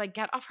whatever. So I was like,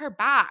 get off her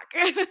back.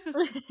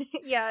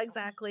 Yeah,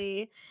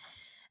 exactly.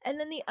 And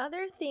then the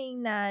other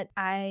thing that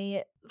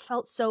I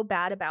felt so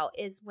bad about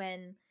is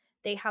when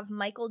they have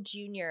Michael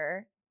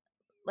Jr.,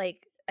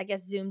 like, I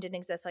guess Zoom didn't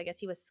exist. So I guess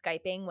he was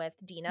Skyping with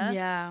Dina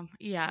Yeah,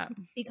 yeah.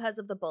 because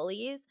of the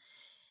bullies.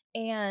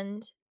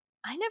 And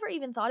I never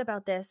even thought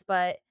about this,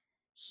 but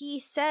he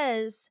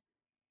says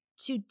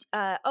to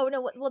oh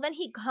no, well then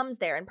he comes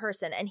there in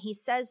person and he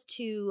says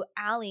to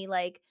Allie,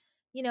 like,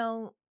 you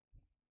know,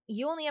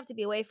 you only have to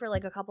be away for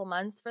like a couple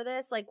months for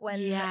this. Like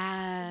when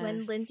Yes.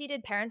 Lindsay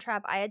did Parent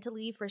Trap, I had to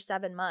leave for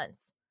 7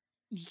 months.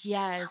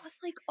 I was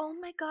Yes. like, oh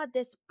my God,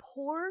 this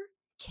poor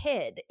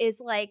kid is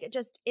like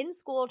just in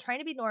school trying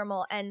to be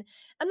normal. And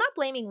I'm not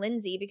blaming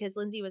Lindsay because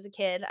Lindsay was a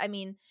kid. I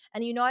mean,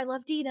 and I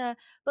love Dina,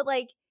 but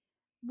like,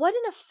 what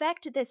an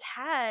effect this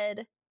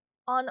had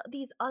on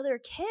these other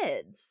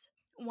kids.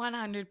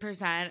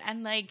 100%.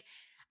 And like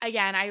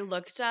again, I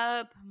looked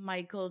up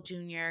Michael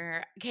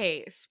Jr.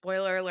 Okay,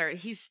 spoiler alert,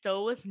 he's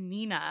still with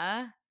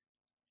Nina.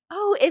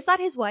 Oh, is that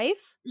his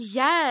wife?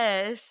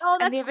 Yes, Oh,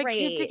 and they that's have a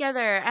kid great. together,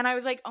 and I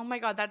was like, "Oh my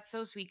god, that's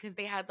so sweet," because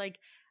they had, like,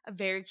 a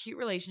very cute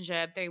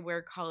relationship, they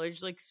were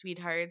college, like,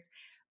 sweethearts,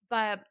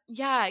 but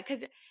yeah,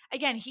 because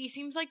again, he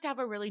seems like to have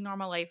a really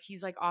normal life,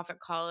 he's, like, off at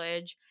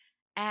college,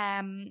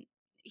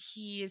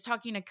 he is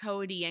talking to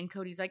Cody, and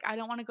Cody's like, "I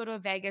don't wanna go to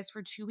Vegas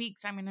for 2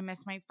 weeks, I'm gonna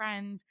miss my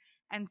friends,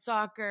 and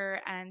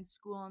soccer, and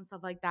school, and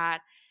stuff like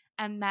that,"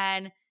 and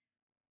then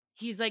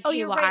he's like, Oh, "Hey,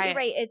 you're well, right. You're I"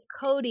 right. It's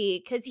Cody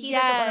because he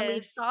doesn't want to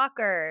leave Yes.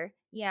 soccer.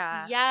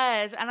 Yeah.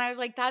 Yes, and I was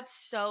like, "That's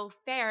so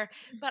fair,"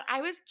 but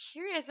I was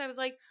curious, I was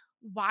like,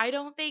 "Why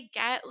don't they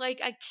get, like,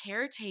 a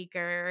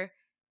caretaker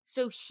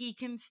so he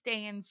can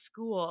stay in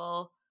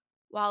school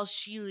while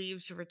she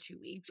leaves for 2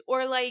 weeks?"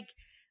 Or, like,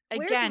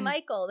 Where's again,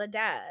 Michael, the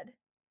dad?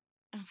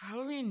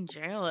 probably in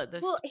jail at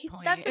Well, this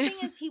that's point. the thing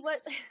is he was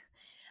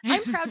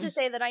I'm proud to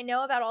say that I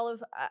know about all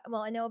of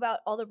I know about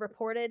all the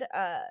reported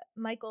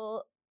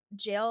Michael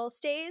jail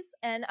stays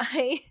and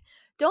I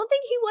don't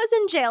think he was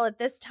in jail at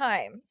this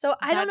time. So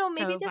I don't know, That's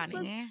maybe so this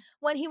was funny.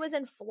 when he was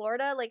in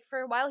Florida, like for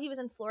a while he was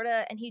in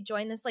Florida and he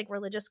joined this like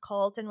religious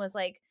cult and was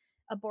like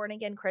a born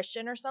again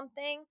Christian or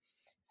something.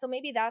 So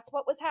maybe that's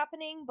what was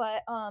happening,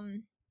 but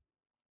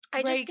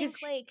I Right? just think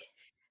Because like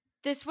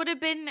this would have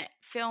been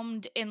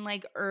filmed in,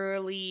 like,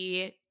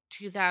 early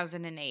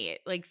 2008,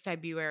 like,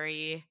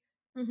 February,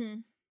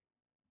 mhm,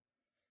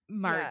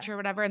 yeah. March or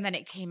whatever, and then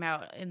it came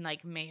out in,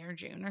 like, May or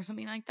June or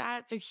something like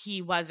that, so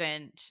he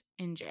wasn't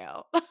in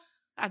jail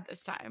at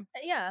this time.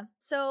 Yeah.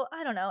 So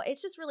I don't know.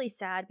 It's just really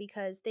sad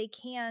because they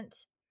can't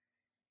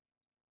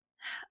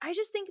I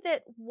just think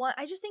that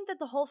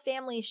the whole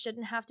family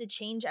shouldn't have to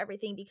change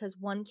everything because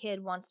one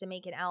kid wants to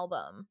make an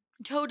album.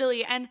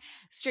 Totally, and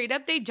straight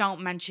up, they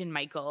don't mention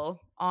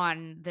Michael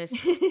on this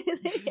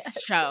Yes.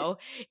 show.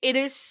 It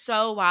is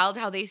so wild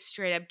how they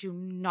straight up do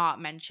not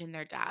mention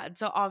their dad,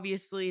 so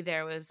obviously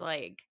there was,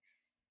 like,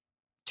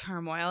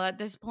 turmoil at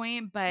this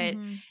point, but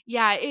Mhm.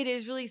 yeah, it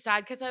is really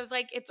sad because I was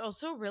like, it's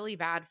also really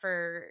bad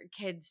for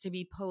kids to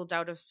be pulled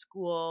out of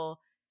school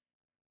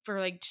for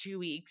like 2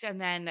 weeks and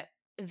then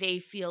they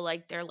feel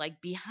like they're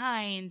like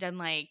behind and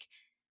like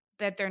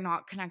that they're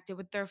not connected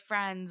with their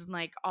friends and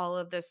like all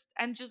of this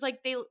and just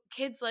like they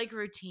kids like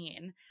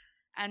routine.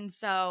 And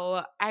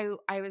so I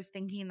was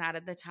thinking that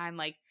at the time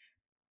like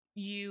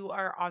you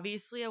are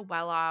obviously a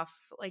well-off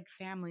like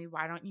family,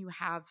 why don't you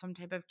have some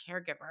type of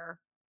caregiver?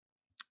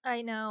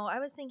 I know. I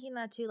was thinking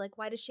that too. Like,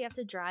 why does she have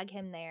to drag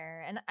him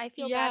there? And I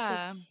feel bad because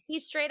Yeah.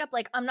 he's straight up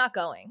like, I'm not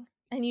going.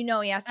 And he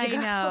has to I go.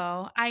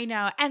 know. I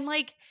know. And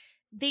like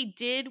we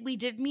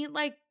did meet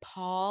like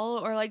Paul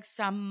or like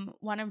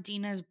one of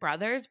Dina's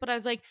brothers, but I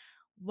was like,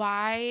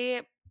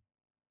 why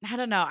I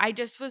don't know. I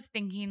just was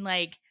thinking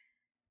like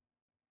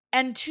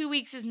And 2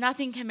 weeks is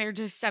nothing compared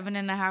to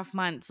 7.5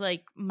 months,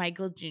 like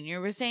Michael Jr.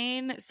 was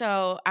saying.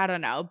 So I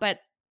don't know, but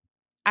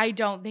I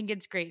don't think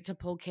it's great to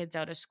pull kids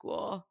out of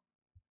school.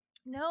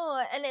 No,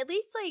 and at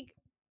least like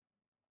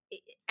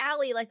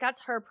Allie, like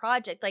that's her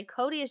project. Like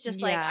Cody is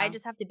just like, I Yeah.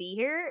 just have to be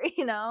here,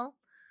 you know?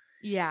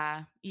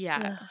 Yeah.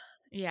 Yeah. Ugh,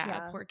 Yeah.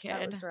 yeah, Poor that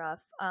kid. was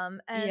rough. And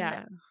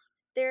Yeah.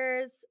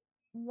 there's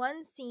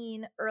one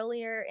scene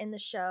earlier in the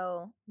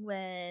show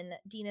when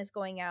Dina's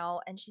going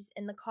out and she's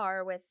in the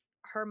car with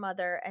her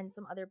mother and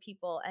some other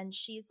people, and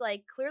she's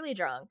like clearly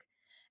drunk.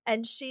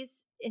 And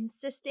she's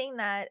insisting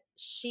that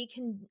she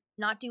can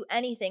not do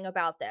anything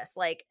about this.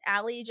 Like,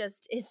 Allie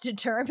just is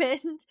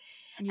determined.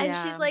 And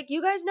she's Yeah. like, you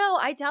guys know,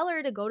 I tell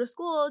her to go to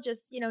school,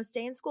 just,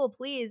 stay in school,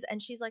 please.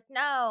 And she's like,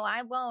 no,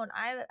 I won't.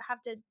 I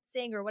have to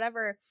sing or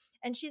whatever.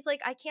 And she's like,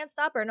 I can't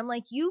stop her. And I'm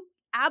like, you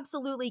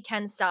absolutely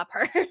can stop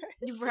her.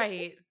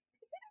 Right.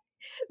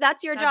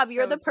 That's your job. That's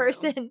You're so the true.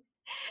 person.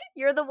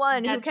 You're the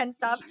one who can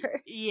stop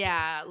her.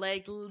 Yeah,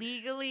 like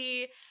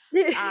legally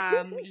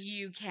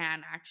you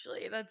can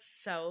actually. That's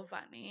so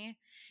funny.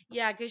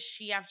 Yeah, cuz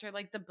she after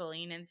like the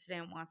bullying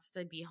incident wants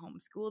to be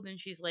homeschooled and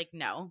she's like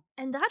no.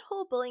 And that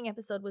whole bullying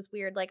episode was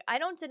weird. Like, I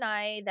don't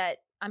deny that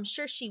I'm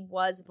sure she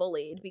was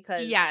bullied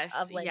because Yes,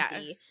 of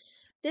Lindsay. yes.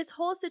 This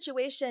whole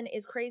situation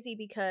is crazy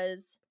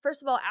because,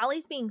 first of all,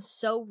 Allie's being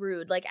so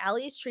rude. Like,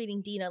 Allie's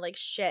treating Dina like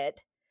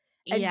shit,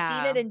 and Dina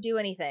Yeah, didn't do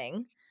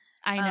anything.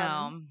 I Um,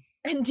 know.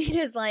 and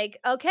Dina's like,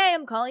 okay,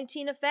 I'm calling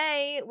Tina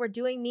Fey. We're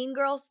doing Mean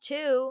Girls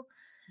too.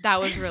 That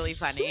was really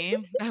funny.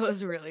 That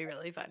was really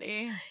really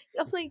funny.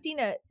 I'm like,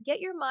 Dina, get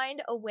your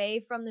mind away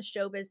from the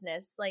show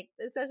business. Like,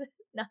 this has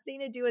nothing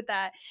to do with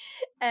that.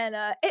 And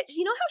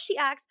you know how she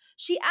acts?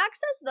 She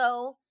acts as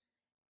though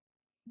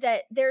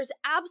that there's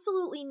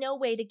absolutely no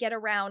way to get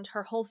around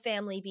her whole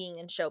family being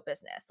in show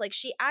business. Like,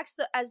 she acts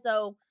as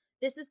though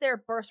this is their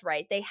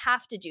birthright. They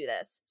have to do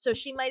this. So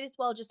she might as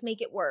well just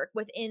make it work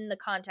within the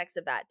context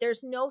of that.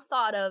 There's no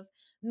thought of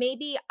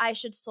maybe I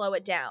should slow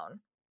it down.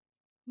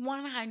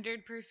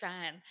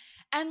 100%.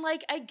 And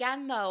like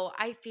again though,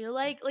 I feel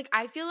like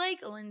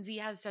Lindsay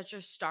has such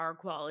a star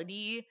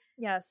quality.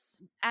 Yes.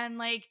 And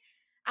like,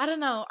 I don't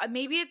know,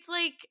 maybe it's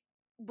like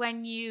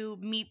when you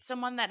meet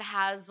someone that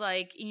has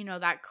like,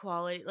 that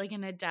quality, like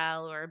an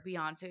Adele or a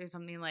Beyonce or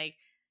something, like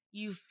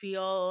you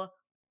feel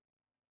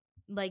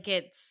like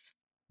it's,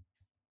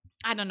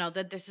 I don't know,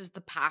 that this is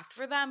the path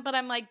for them. But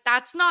I'm like,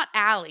 that's not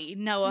Allie,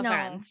 no No.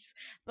 offense.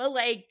 But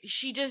like,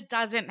 she just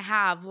doesn't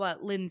have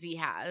what Lindsay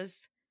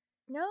has.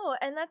 No,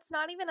 and that's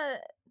not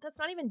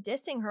even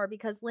dissing her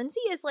because Lindsay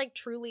is like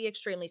truly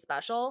extremely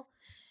special.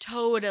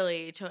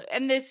 Totally,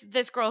 and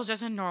this girl's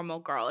just a normal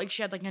girl. Like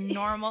she had like a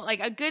normal,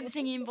 like a good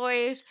singing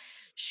voice.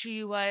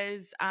 She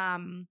was,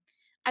 I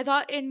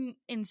thought in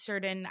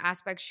certain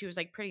aspects she was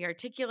like pretty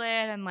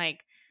articulate and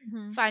like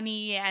Mhm.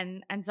 funny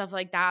and stuff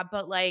like that.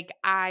 But like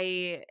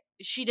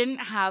she didn't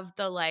have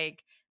the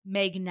like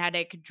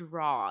magnetic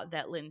draw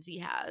that Lindsay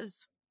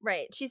has.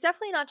 Right. She's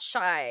definitely not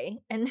shy,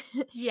 and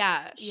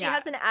Yeah, she yeah.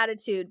 has an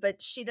attitude, but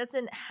she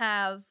doesn't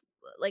have,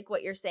 like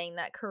what you're saying,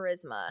 that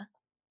charisma.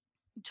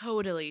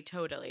 Totally,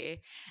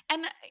 totally.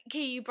 And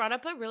okay, you brought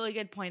up a really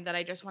good point that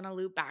I just want to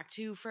loop back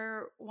to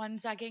for 1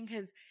 second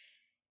because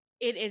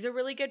it is a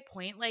really good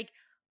point. Like,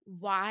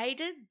 why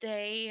did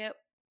they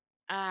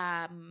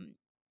um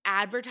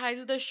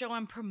advertise the show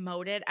and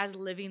promote it as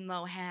Living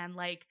Lohan,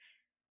 like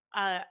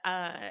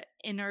a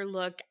inner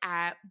look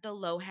at the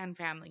Lohan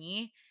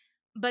family?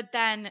 But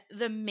then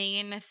the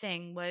main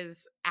thing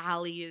was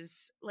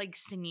Allie's like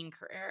singing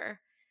career.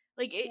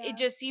 Like it Yeah.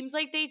 just seems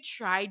like they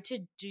tried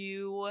to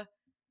do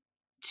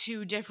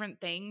two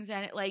different things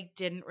and it like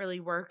didn't really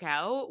work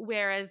out.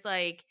 Whereas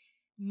like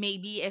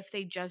maybe if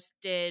they just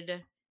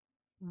did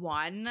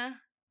one,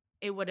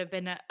 it would have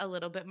been a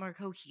little bit more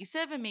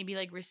cohesive and maybe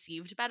like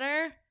received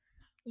better.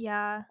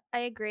 Yeah, I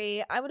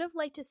agree. I would have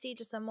liked to see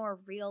just a more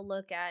real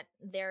look at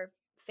their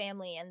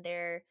family and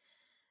their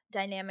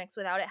dynamics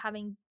without it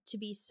having to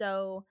be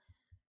so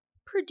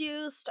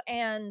produced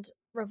and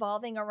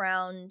revolving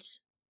around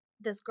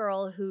this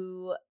girl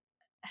who,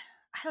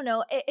 I don't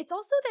know. It's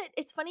also that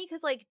it's funny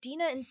because like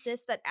Dina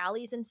insists that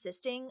Allie's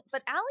insisting,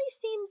 but Allie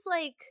seems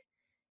like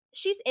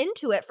she's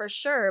into it for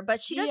sure,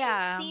 but she doesn't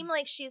Yeah. seem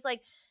like she's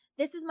like,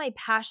 this is my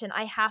passion.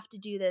 I have to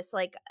do this.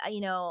 Like,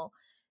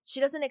 she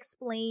doesn't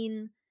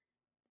explain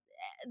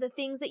the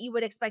things that you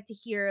would expect to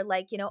hear,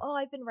 like, oh,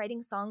 I've been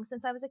writing songs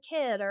since I was a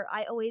kid, or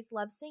I always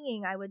loved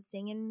singing. I would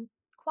sing in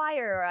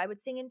choir, or I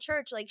would sing in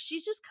church. Like,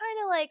 she's just kind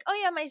of like, oh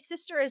yeah, my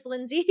sister is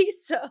Lindsay,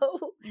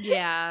 so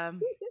Yeah.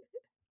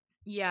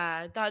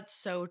 Yeah, that's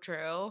so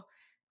true.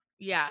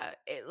 Yeah,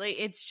 like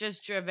it's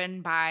just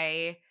driven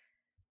by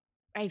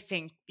I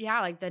think yeah,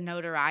 like the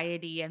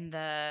notoriety and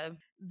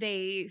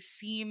they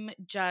seem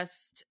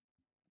just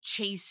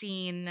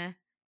chasing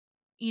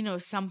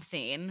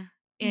something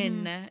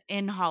Mhm.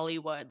 in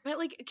Hollywood. But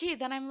like, okay,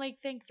 then I'm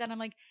like,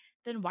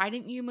 then why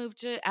didn't you move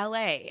to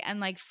LA and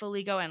like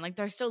fully go in? Like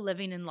they're still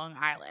living in Long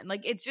Island.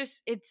 Like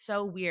it's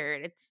so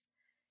weird. It's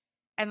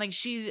and like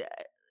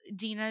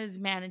Dina is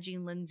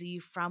managing Lindsay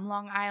from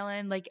Long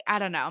Island. Like, I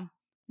don't know.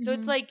 So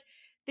it's Mm-hmm. like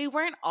they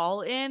weren't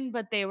all in,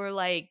 but they were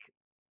like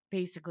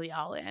basically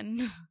all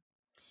in.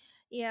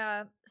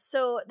 Yeah.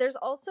 So there's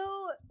also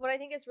what I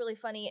think is really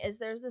funny is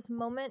there's this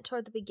moment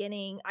toward the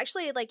beginning,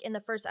 actually like in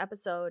the first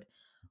episode,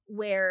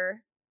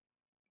 where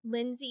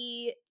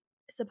Lindsay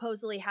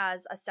supposedly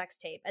has a sex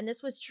tape. And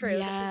this was true.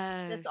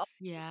 This all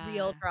Yes. was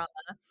real Yeah. drama.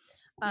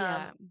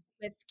 Yeah.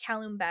 With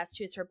Callum Best,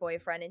 who's her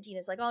boyfriend, and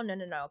Dina's like, "Oh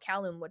no,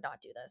 Callum would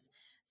not do this."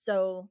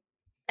 So,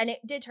 and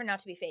it did turn out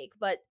to be fake,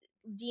 but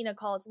Dina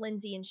calls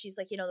Lindsay and she's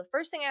like, the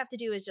first thing I have to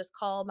do is just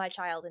call my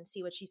child and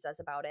see what she says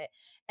about it.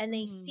 And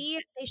Mhm.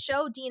 they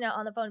show Dina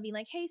on the phone being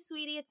like, "Hey,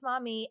 sweetie, it's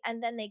mommy."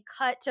 And then they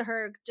cut to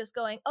her just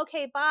going,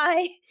 "Okay,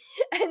 bye."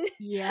 And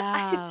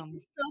I think Yeah.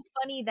 it's so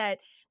funny that,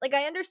 like,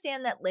 I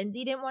understand that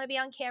Lindsay didn't want to be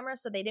on camera,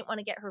 so they didn't want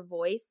to get her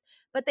voice,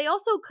 but they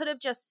also could have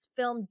just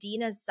filmed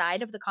Dina's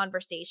side of the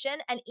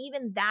conversation, and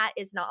even that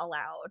is not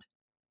allowed.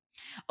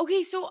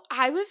 Okay, so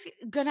I was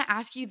gonna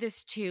ask you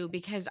this too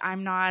because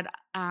I'm not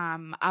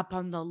up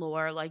on the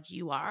lore like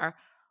you are.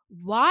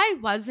 Why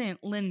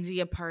wasn't Lindsay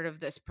a part of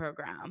this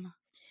program?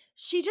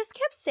 She just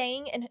kept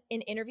saying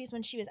in interviews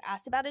when she was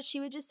asked about it, she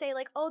would just say,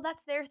 like, "Oh,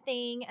 that's their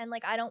thing, and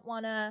like I don't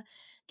want to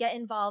get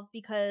involved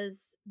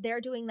because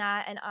they're doing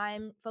that and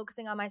I'm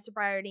focusing on my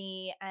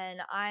sobriety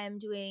and I'm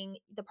doing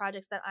the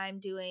projects that I'm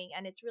doing,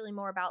 and it's really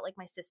more about like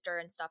my sister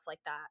and stuff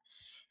like that."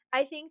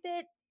 I think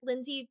that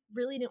Lindsay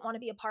really didn't want to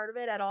be a part of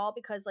it at all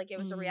because like it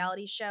was a Mhm.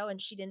 reality show and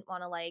she didn't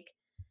want to like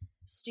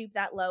stoop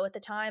that low at the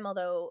time,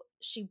 although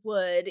she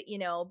would,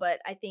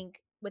 but I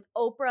think with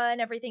Oprah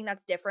and everything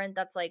that's different.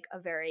 That's like a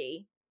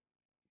very,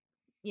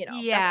 that's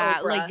Yeah,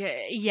 like,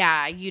 Oprah.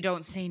 yeah, you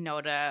don't say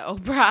no to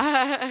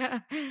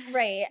Oprah.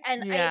 Right.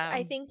 And Yeah.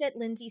 I think that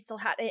Lindsay still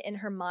had it in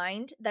her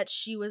mind that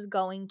she was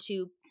going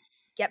to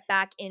get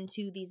back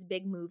into these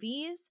big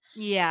movies,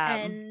 Yeah.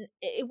 and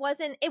it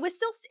wasn't, it was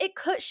still,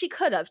 she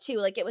could have too,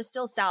 like it was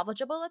still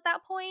salvageable at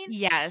that point.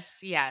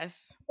 Yes,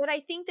 yes. But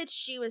I think that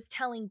she was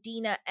telling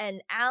Dina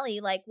and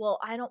Allie, like, well,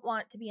 I don't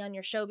want to be on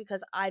your show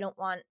because I don't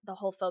want the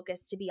whole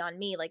focus to be on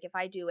me. Like, if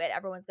I do it,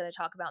 everyone's going to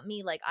talk about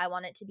me. Like, I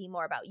want it to be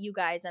more about you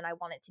guys and I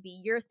want it to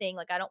be your thing.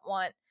 Like, I don't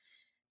want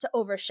to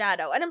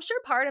overshadow. And I'm sure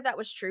part of that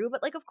was true,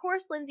 but like, of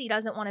course, Lindsay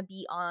doesn't want to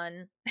be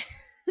on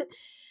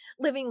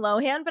Living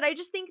Lohan. But I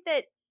just think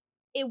that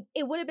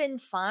it would have been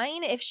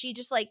fine if she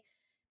just like,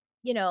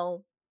 you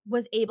know,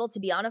 was able to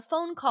be on a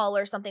phone call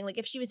or something, like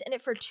if she was in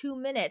it for 2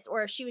 minutes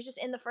or if she was just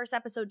in the first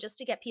episode just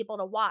to get people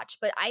to watch.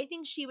 But I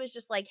think she was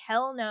just like,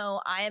 "Hell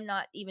no, I am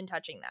not even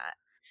touching that."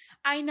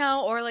 I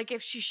know, or like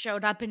if she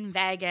showed up in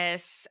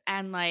Vegas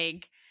and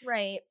like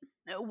Right.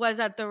 was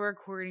at the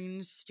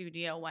recording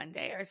studio one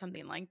day or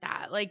something like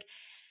that. Like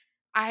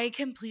I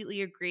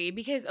completely agree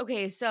because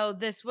okay, so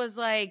this was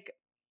like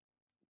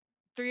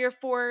 3 or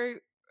 4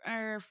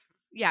 or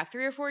yeah,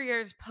 3 or 4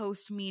 years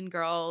post Mean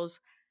Girls.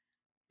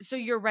 So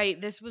you're right,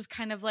 this was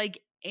kind of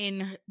like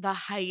in the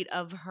height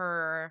of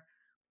her,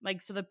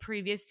 like, so the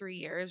previous 3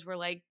 years were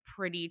like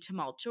pretty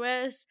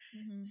tumultuous.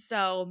 Mhm.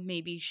 So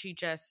maybe she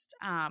just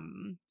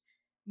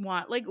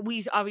want, like,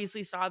 we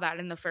obviously saw that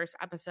in the first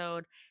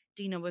episode.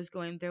 Dina was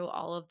going through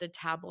all of the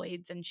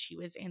tabloids and she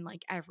was in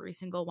like every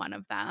single one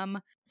of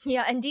them.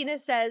 Yeah, and Dina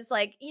says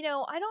like, "I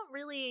don't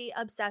really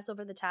obsess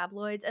over the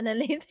tabloids." And then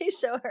they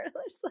show her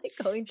just like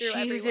going through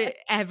She's everyone. at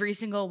every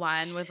single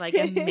one with like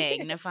a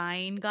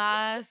magnifying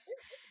glass.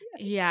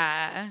 Yes.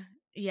 Yeah.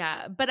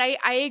 Yeah. But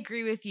I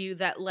agree with you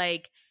that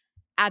like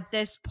at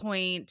this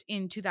point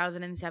in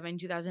 2007,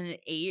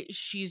 2008,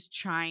 she's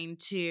trying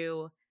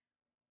to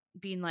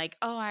being like,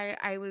 "Oh,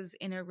 I was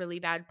in a really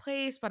bad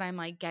place, but I'm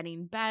like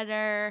getting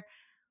better,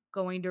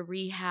 going to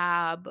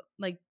rehab,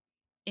 like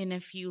in a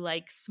few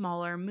like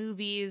smaller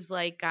movies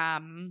like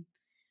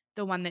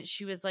the one that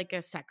she was like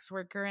a sex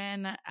worker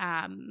in.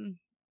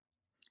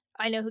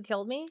 I Know Who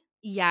Killed Me.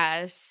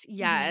 Yes, Mhm.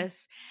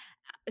 yes.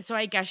 So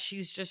I guess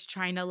she's just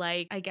trying to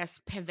like I guess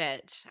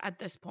pivot at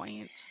this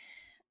point.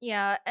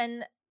 Yeah,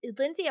 and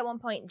Lindsay at one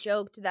point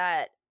joked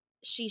that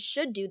she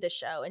should do the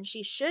show and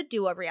she should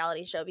do a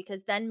reality show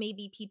because then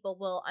maybe people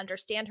will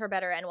understand her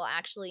better and will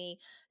actually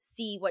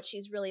see what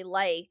she's really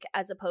like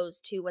as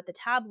opposed to what the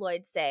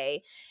tabloids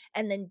say.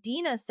 And then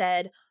Dina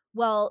said,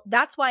 "Well,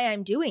 that's why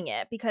I'm doing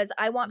it because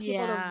I want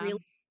people to Yeah. really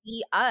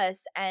see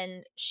us."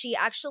 And she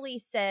actually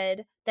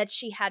said that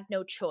she had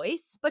no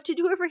choice but to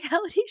do a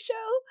reality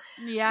show,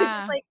 which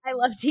is Yeah. like, I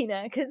love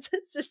Dina because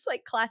it's just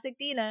like classic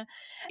Dina.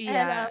 And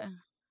Yeah.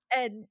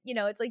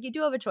 it's like, you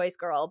do have a choice,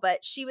 girl,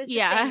 but she was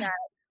just saying Yeah.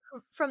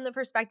 that from the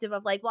perspective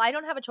of like, well, I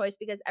don't have a choice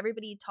because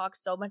everybody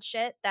talks so much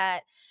shit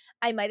that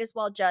I might as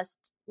well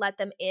just let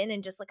them in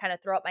and just like kind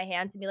of throw up my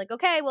hands and be like,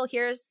 "Okay, well,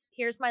 here's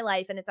my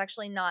life and it's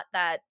actually not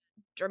that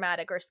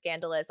dramatic or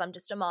scandalous. I'm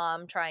just a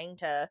mom trying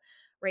to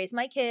raise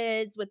my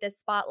kids with this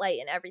spotlight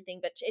and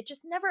everything." But it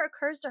just never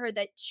occurs to her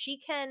that she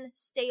can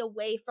stay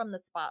away from the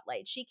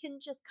spotlight. She can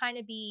just kind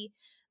of be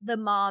the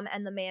mom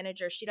and the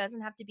manager. She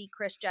doesn't have to be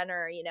Kris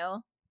Jenner.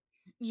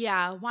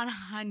 Yeah,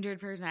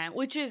 100%.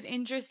 Which is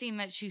interesting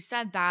that she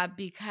said that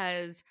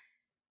because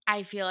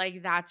I feel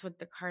like that's what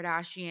the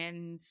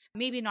Kardashians,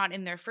 maybe not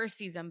in their first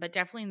season, but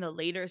definitely in the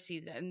later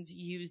seasons,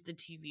 use the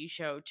TV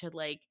show to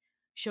like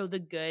show the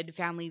good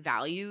family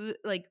value,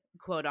 like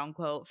quote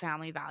unquote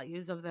family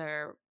values of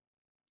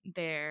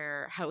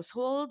their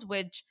household,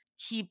 which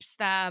keeps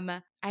them,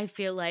 I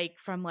feel like,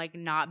 from like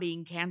not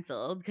being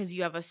canceled because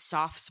you have a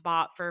soft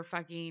spot for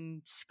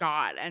fucking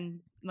Scott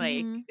and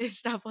like Mhm.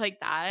 stuff like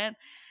that.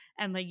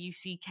 And like you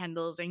see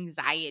Kendall's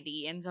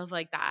anxiety and stuff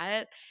like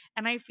that.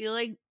 And I feel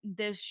like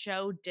this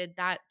show did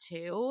that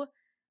too.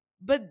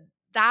 But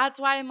that's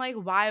why I'm like,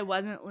 why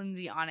wasn't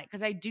Lindsay on it?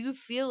 Because I do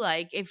feel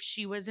like if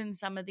she was in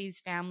some of these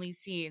family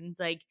scenes,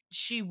 like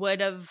she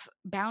would have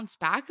bounced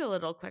back a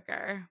little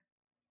quicker.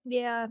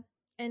 Yeah.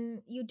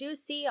 And you do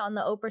see on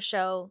the Oprah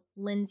show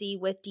Lindsay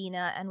with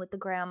Dina and with the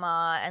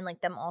grandma and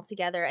like them all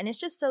together. And it's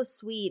just so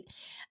sweet.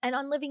 And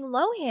on Living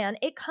Lohan,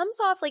 it comes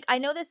off like, I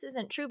know this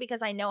isn't true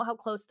because I know how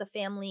close the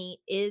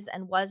family is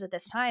and was at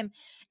this time.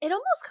 It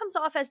almost comes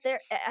off as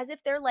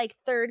if they're like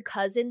third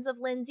cousins of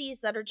Lindsay's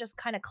that are just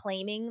kind of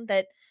claiming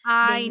that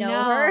they I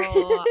know her.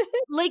 know.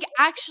 Like,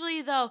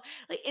 actually, though,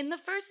 like in the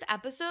first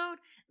episode,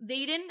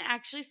 they didn't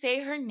actually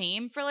say her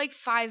name for like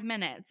 5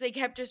 minutes. They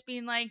kept just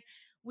being like,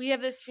 we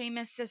have this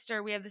famous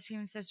sister, we have this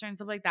famous sister, and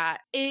stuff like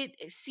that.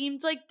 It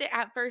seemed like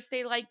at first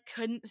they like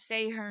couldn't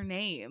say her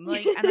name.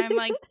 Like, and I'm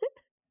like,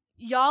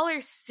 y'all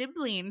are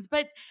siblings,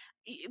 but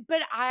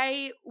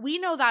we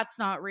know that's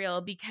not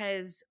real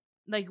because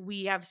like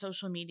we have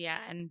social media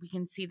and we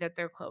can see that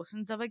they're close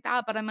and stuff like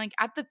that, but I'm like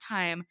at the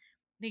time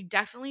they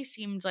definitely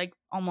seemed like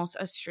almost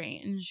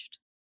estranged.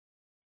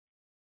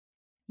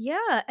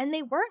 Yeah, and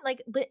they weren't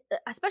like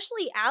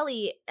especially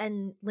Allie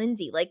and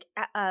Lindsay. Like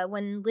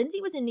when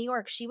Lindsay was in New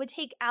York, she would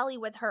take Allie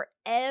with her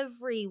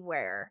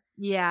everywhere.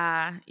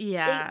 Yeah,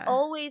 They yeah.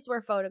 always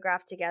were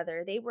photographed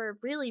together. They were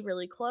really,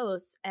 really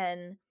close,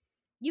 and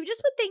you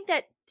just would think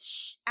that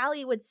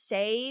Allie would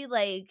say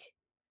like,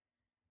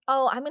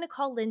 "Oh, I'm going to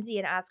call Lindsay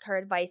and ask her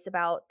advice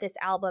about this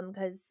album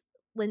because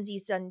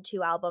Lindsay's done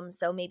 2 albums,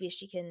 so maybe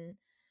she can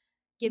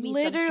give me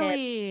some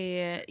tips."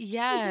 Literally,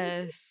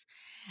 yes.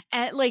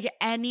 And like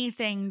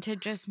anything to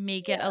just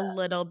make it a Yeah.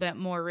 little bit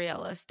more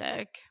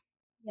realistic.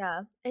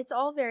 Yeah, it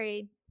all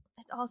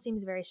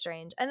seems very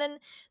strange. And then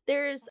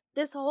there's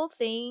this whole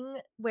thing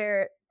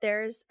where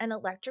there's an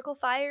electrical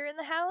fire in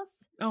the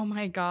house Oh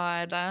my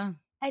god.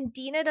 and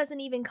Dina doesn't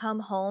even come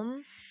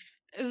home.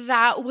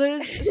 That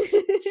was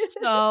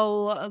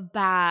so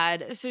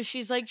bad. So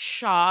she's like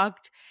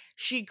shocked.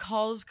 She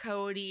calls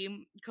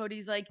Cody.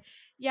 Cody's like,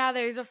 yeah,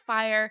 there's a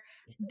fire.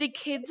 The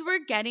kids were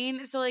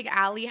getting, so like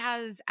Allie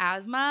has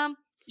asthma.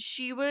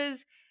 She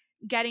was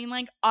getting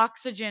like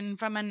oxygen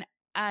from an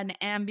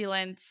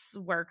ambulance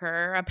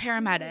worker, a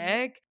Mhm.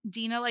 paramedic.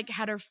 Dina like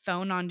had her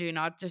phone on do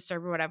not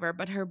disturb or whatever,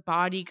 but her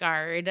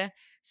bodyguard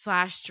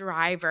slash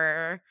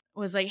driver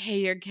was like, hey,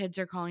 your kids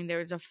are calling,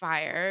 there's a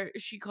fire.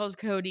 She calls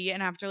Cody,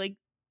 and after like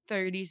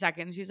 30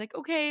 seconds, she's like,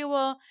 okay,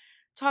 well,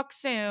 talk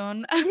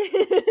soon.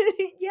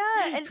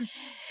 Yeah, and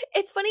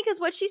it's funny because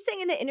what she's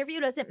saying in the interview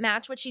doesn't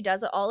match what she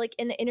does at all. Like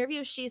in the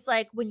interview, she's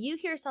like, when you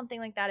hear something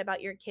like that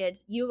about your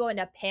kids, you go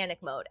into panic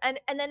mode. And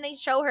then they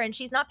show her and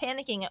she's not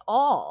panicking at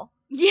all.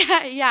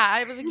 Yeah, yeah.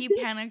 I was like, you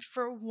panicked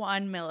for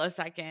 1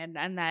 millisecond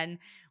and then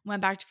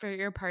went back for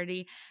your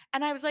party.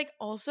 And I was like,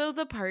 also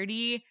the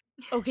party,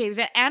 okay, it was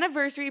an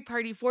anniversary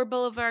party for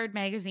Boulevard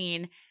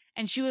magazine,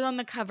 and she was on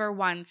the cover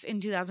once in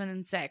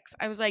 2006.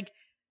 I was like,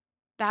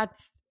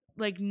 that's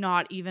like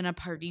not even a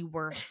party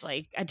worth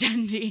like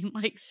attending.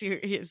 Like,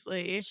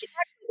 seriously. She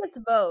actually gets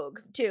Vogue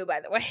too, by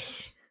the way.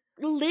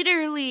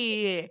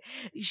 Literally,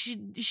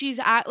 she's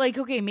at like,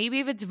 okay, maybe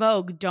if it's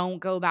Vogue, don't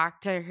go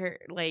back to her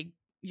like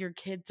your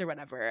kids or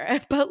whatever.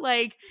 But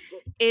like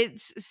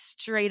it's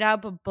straight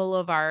up a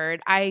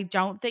Boulevard. I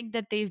don't think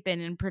that they've been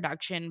in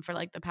production for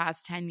like the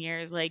past 10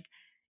 years. Like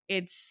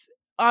it's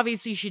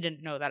obviously she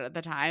didn't know that at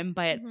the time,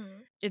 but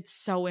Mhm. it's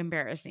so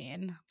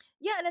embarrassing.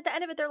 Yeah, and at the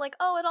end of it, they're like,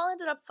 "Oh, it all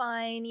ended up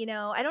fine."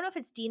 I don't know if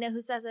it's Dina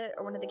who says it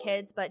or one of the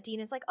kids, but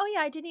Dina's like, "Oh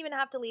yeah, I didn't even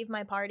have to leave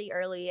my party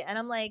early." And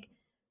I'm like,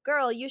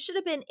 "Girl, you should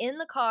have been in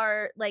the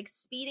car, like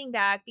speeding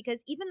back,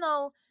 because even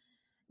though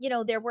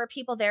there were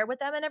people there with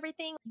them and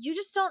everything, you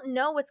just don't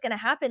know what's gonna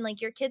happen.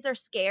 Like your kids are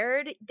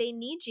scared, they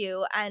need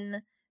you,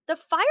 and the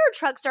fire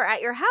trucks are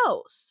at your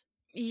house."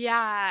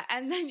 Yeah,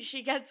 and then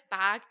she gets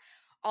back,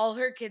 all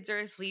her kids are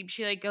asleep.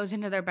 She like goes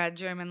into their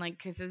bedroom and like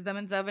kisses them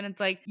and stuff, and it's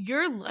like,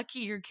 you're lucky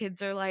your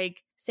kids are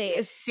like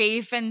Safe.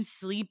 safe and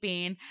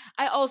sleeping.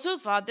 I also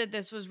thought that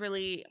this was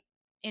really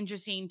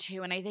interesting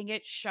too, and I think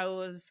it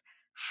shows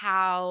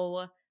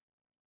how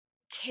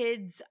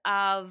kids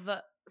of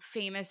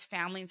famous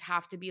families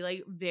have to be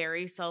like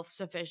very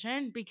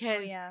self-sufficient Oh because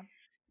yeah.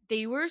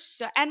 they were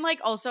so, and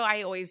like also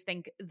I always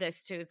think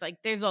this too. It's like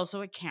there's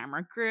also a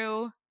camera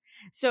crew.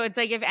 So it's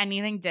like if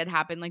anything did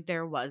happen, like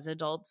there was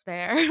adults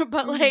there.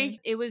 But Mhm. like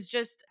it was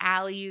just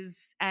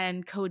Allie's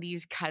and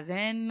Cody's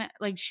cousin.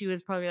 Like she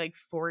was probably like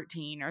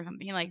 14 or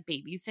something, like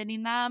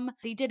babysitting them.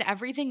 They did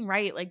everything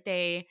right. Like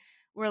they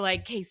were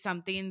like, okay,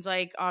 something's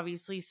like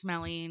obviously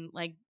smelling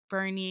like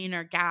burning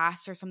or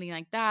gas or something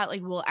like that,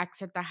 like, we'll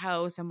exit the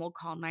house and we'll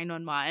call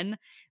 911.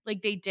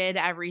 Like, they did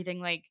everything.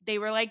 Like, they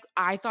were, like,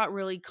 I thought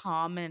really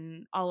calm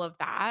and all of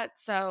that.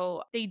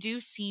 So they do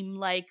seem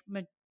like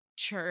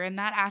mature in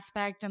that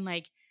aspect and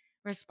like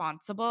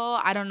responsible.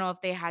 I don't know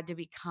if they had to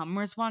become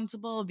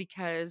responsible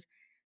because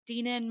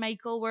Dina and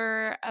Michael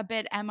were a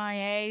bit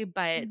MIA,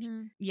 but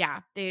Mm-hmm. yeah,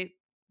 they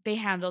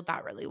handled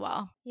that really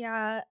well.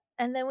 Yeah.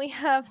 And then we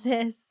have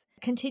this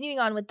continuing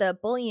on with the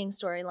bullying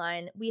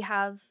storyline. We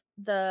have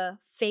the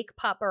fake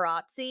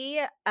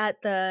paparazzi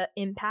at the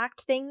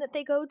impact thing that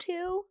they go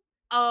to.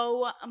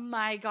 Oh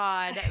my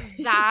god,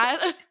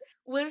 that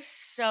was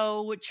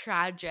so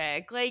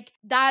tragic. Like,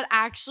 that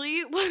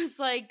actually was,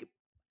 like,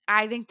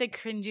 I think the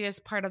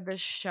cringiest part of the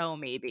show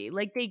maybe.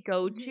 Like, they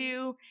go Mhm.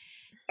 to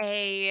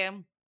a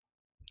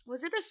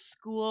was it a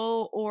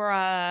school or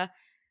a,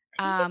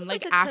 I think it was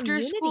like, like a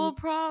after school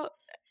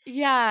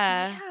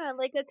Yeah. yeah,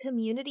 like a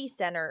community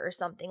center or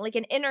something, like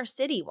an inner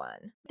city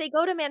one. They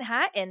go to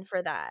Manhattan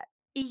for that.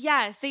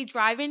 Yes, they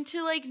drive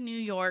into, like, New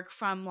York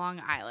from Long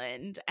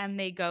Island, and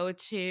they go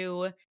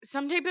to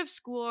some type of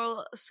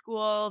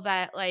school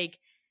that, like,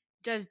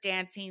 does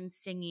dancing,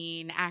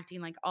 singing,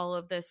 acting, like, all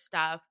of this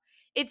stuff.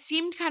 It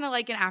seemed kinda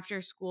like an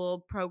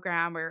after-school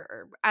program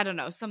or I don't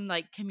know, some,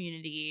 like,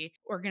 community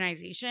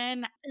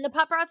organization. And the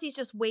paparazzi's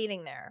just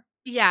waiting there.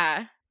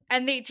 Yeah,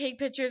 and they take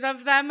pictures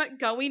of them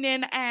going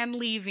in and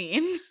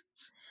leaving.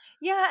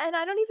 Yeah, and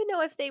I don't even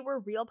know if they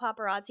were real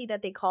paparazzi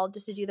that they called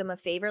just to do them a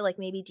favor. Like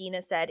maybe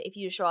Dina said, if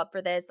you show up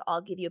for this,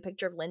 I'll give you a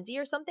picture of Lindsay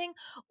or something.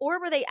 Or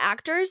were they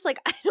actors? Like,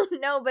 I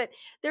don't know, but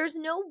there's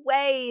no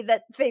way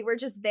that they were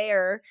just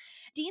there.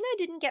 Dina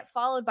didn't get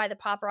followed by the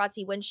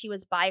paparazzi when she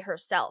was by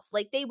herself.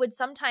 Like, they would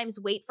sometimes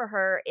wait for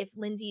her if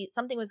Lindsay,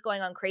 something was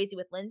going on crazy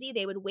with Lindsay,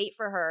 they would wait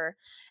for her.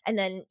 And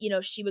then,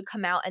 she would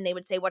come out and they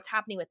would say, what's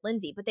happening with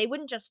Lindsay? But they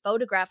wouldn't just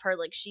photograph her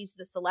like she's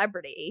the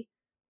celebrity.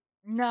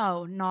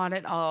 No, not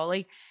at all.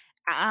 Like,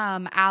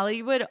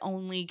 Allie would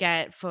only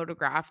get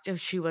photographed if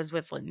she was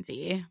with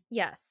Lindsay.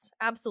 Yes,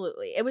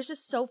 absolutely. It was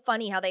just so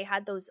funny how they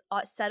had those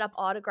set up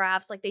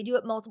autographs. Like they do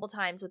it multiple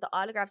times with the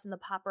autographs and the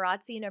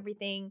paparazzi and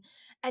everything.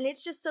 And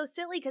it's just so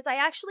silly because I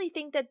actually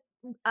think that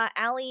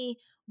Allie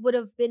would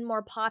have been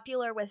more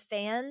popular with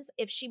fans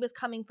if she was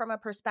coming from a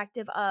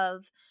perspective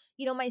of,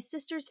 my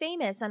sister's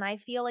famous and I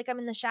feel like I'm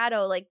in the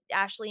shadow, like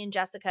Ashley and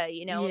Jessica, like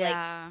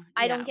Yeah,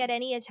 I don't yeah. get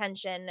any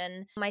attention.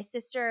 And my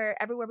sister,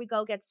 everywhere we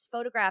go, gets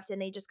photographed and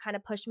they just kind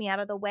of push me out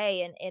of the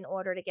way in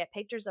order to get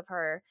pictures of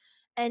her.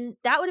 And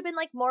that would have been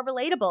like more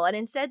relatable. And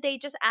instead they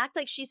just act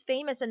like she's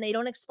famous and they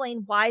don't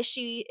explain why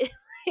she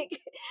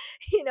like,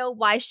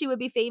 why she would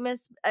be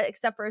famous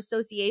except for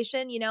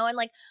association, and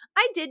like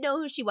I did know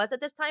who she was at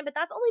this time, but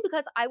that's only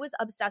because I was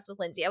obsessed with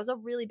Lindsay. I was a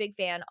really big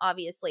fan,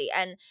 obviously.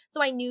 And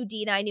so I knew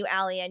Dina, I knew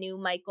Allie, I knew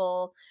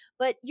Michael.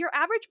 But your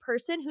average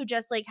person who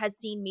just like has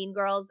seen Mean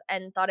Girls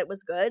and thought it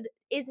was good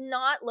is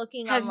not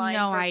looking Has online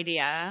no for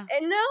idea.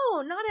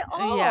 no, not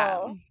at Yeah.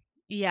 all.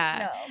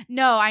 Yeah.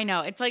 No. No, I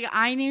know. It's like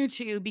I knew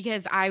too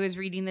because I was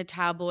reading the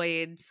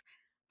tabloids.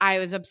 I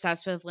was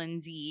obsessed with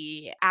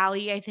Lindsay.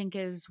 Allie, I think,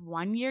 is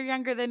 1 year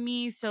younger than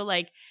me. So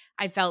like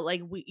I felt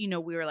like we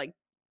were like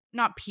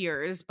not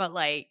peers, but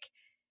like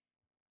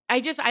I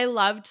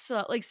loved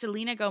like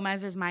Selena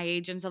Gomez is my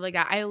age and stuff like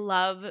that. I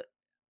love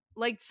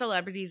like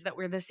celebrities that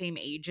were the same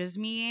age as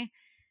me.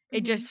 It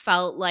Hmm. just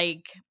felt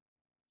like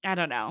I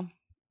don't know.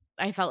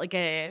 I felt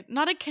like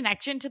not a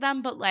connection to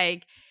them, but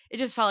like it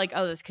just felt like,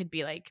 oh, this could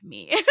be like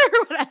me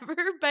or whatever.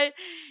 But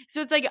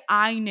so it's like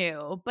I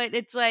knew, but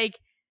it's like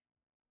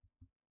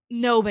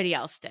nobody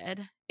else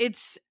did.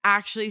 It's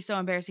actually so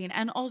embarrassing.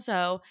 And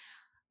also,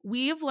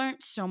 we've learned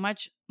so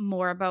much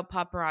more about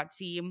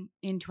paparazzi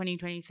in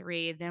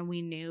 2023 than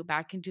we knew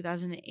back in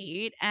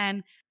 2008.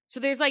 And so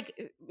there's like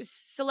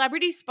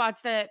celebrity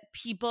spots that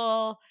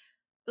people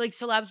like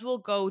celebs will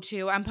go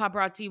to and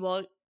paparazzi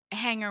will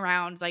hang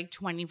around like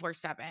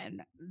 24/7.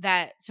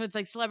 That so it's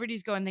like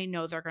celebrities go and they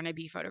know they're going to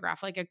be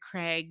photographed like a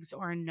Craig's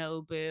or a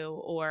Nobu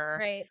or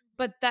Right.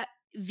 but that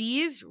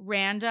these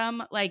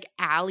random like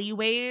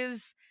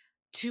alleyways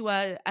to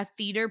a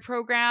theater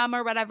program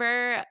or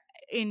whatever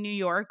in New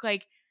York,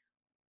 like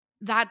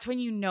that's when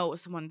you know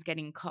someone's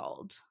getting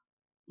called.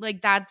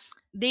 Like that's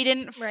they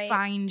didn't Right.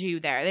 find you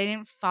there. They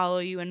didn't follow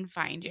you and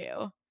find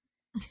you.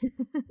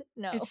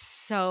 No. It's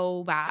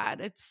so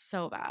bad. It's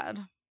so bad.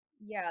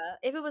 Yeah.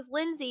 If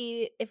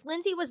Lindsay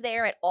was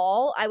there at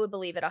all, I would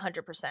believe it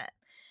 100%.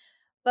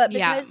 But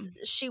Yeah. because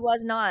she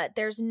was not,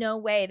 there's no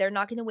way they're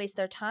not going to waste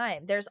their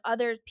time. There's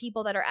other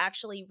people that are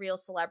actually real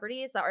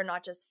celebrities that are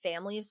not just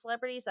family of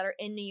celebrities that are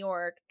in New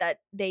York that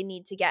they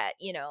need to get.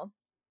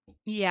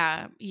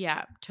 Yeah.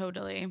 Yeah.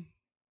 Totally.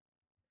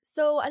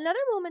 So another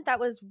moment that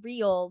was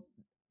real,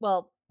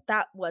 well,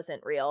 that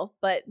wasn't real,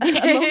 but a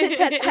moment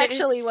that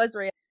actually was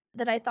real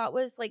that I thought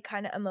was like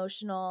kind of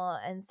emotional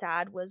and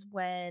sad was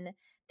when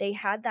they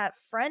had that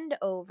friend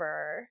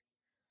over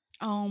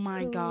Oh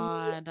my who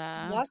god.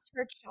 lost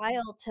her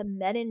child to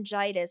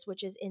meningitis,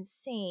 which is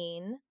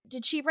insane.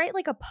 Did she write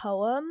like a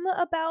poem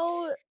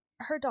about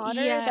her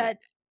daughter Yeah. that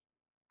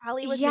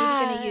Allie was maybe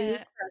gonna Yeah.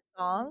 use for a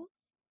song.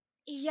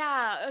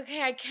 Yeah,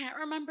 okay, I can't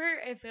remember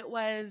if it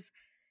was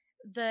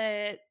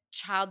the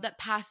child that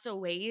passed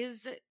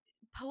away's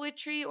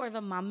poetry or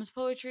the mom's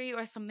poetry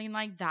or something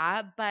like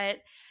that,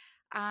 but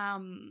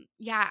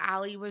yeah,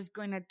 Allie was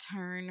going to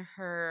turn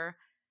her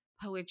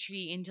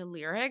poetry into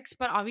lyrics,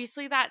 but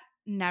obviously that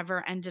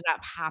never ended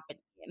up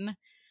happening.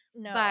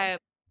 No.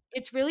 But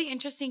it's really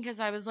interesting because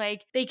I was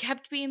like, they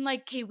kept being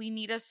like, okay, we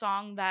need a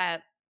song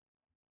that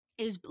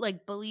is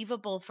like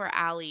believable for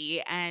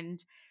Allie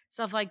and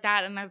stuff like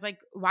that. And I was like,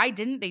 why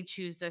didn't they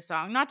choose this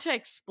song? Not to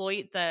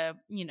exploit the,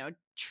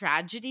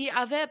 tragedy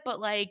of it, but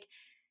like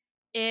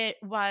it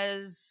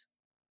was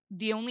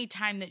the only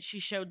time that she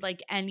showed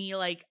like any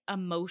like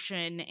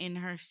emotion in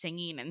her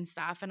singing and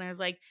stuff. And I was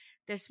like,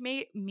 this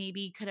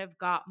maybe could have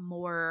got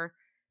more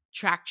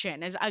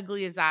traction, as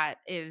ugly as that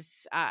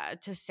is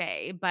to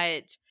say,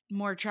 but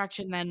more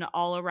traction than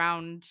all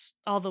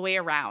the way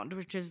around,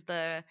 which is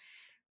the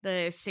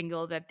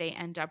single that they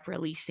end up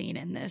releasing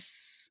in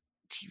this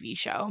TV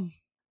show.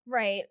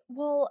 Right.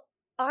 Well,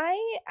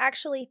 I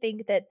actually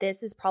think that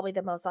this is probably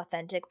the most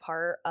authentic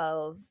part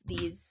of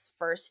these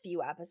first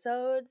few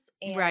episodes,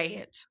 and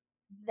Right.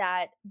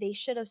 that they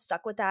should have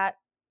stuck with that.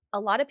 A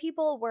lot of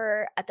people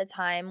were at the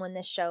time when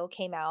this show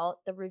came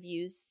out, the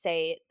reviews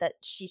say that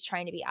she's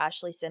trying to be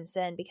Ashley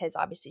Simpson because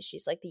obviously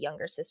she's like the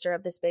younger sister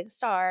of this big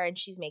star and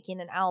she's making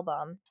an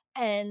album.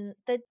 And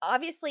that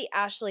obviously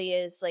Ashley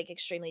is like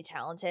extremely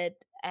talented,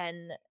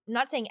 and I'm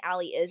not saying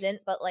Allie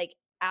isn't, but like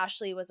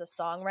Ashley was a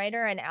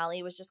songwriter and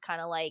Allie was just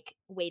kind of like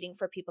waiting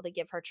for people to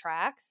give her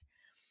tracks.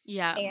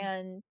 Yeah.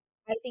 And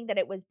I think that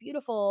it was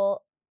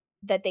beautiful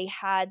that they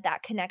had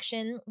that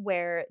connection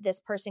where this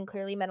person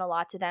clearly meant a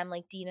lot to them.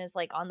 Like Dina's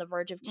like on the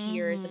verge of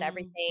tears and Mhm.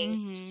 everything.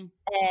 Mhm.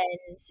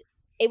 And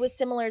it was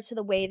similar to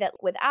the way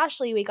that with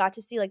Ashley, we got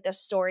to see like the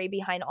story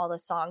behind all the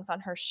songs on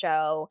her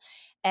show.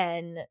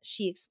 And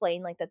she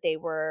explained like that they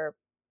were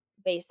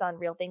based on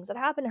real things that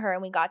happened to her,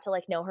 and we got to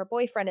like know her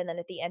boyfriend, and then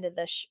at the end of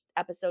the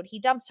episode he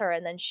dumps her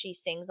and then she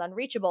sings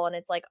Unreachable, and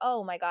it's like,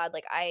 oh my god,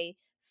 like I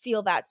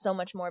feel that so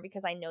much more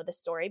because I know the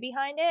story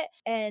behind it.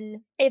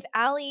 And if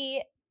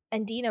Allie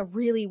and Dina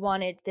really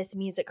wanted this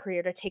music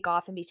career to take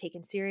off and be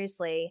taken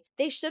seriously,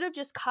 they should have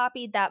just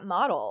copied that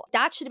model.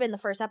 That should have been the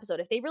first episode.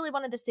 If they really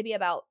wanted this to be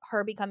about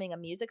her becoming a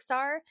music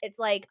star, it's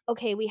like,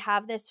 okay, we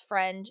have this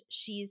friend,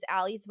 she's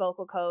Allie's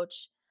vocal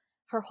coach,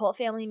 her whole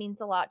family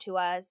means a lot to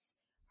us,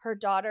 her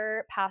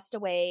daughter passed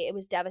away. It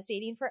was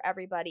devastating for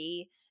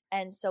everybody.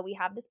 And so we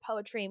have this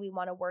poetry and we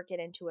want to work it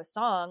into a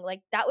song.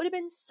 Like that would have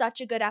been such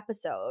a good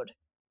episode.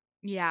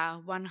 Yeah,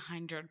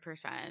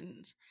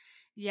 100%.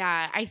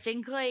 Yeah, I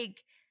think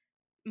like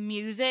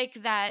music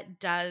that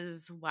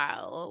does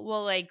well,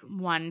 like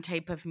one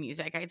type of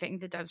music I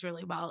think that does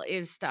really well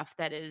is stuff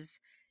that is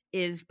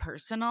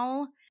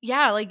personal.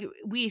 Yeah, like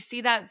we see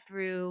that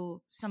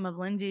through some of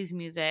Lindsay's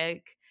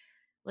music.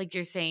 Like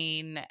you're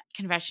saying,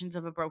 Confessions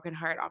of a Broken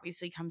Heart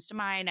obviously comes to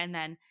mind. And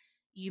then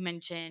you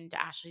mentioned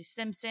Ashley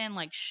Simpson,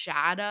 like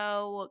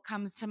Shadow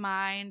comes to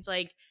mind.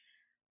 Like,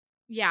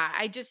 yeah,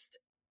 I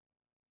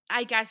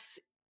guess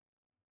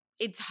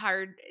it's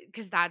hard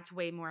because that's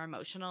way more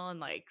emotional and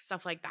like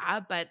stuff like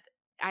that. But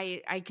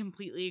I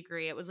completely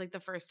agree. It was like the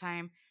first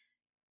time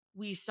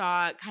we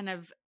saw kind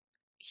of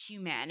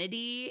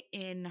humanity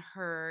in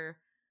her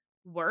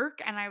work.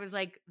 And I was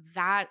like,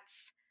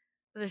 that's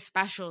the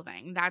special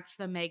thing. That's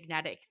the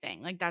magnetic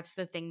thing. Like that's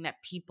the thing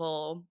that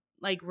people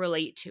like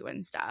relate to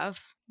and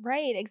stuff.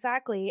 Right,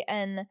 exactly.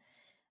 And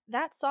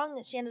that song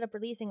that she ended up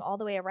releasing all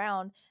the way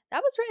around,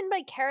 that was written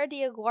by Cara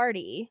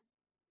Diaguardi.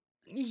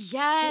 Do,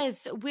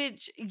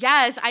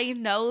 Yes, I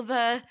know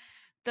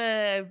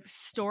the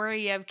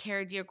story of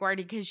Cara DioGuardi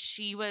because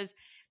she was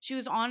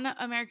on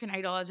American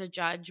Idol as a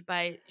judge,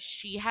 but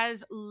she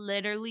has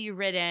literally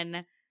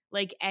written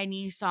like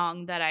any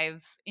song that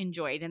I've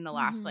enjoyed in the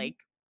last Mhm. like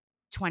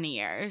 20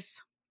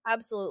 years.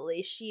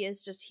 Absolutely. She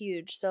is just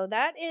huge. So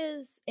that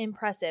is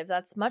impressive.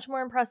 That's much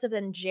more impressive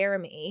than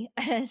Jeremy.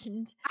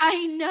 And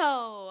I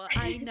know.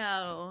 I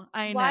know.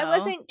 I why know.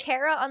 wasn't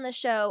Kara on the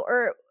show,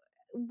 or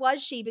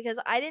was she? Because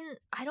I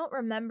don't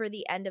remember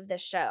the end of the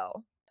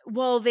show.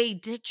 Well, they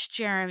ditched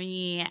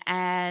Jeremy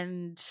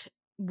and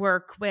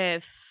work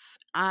with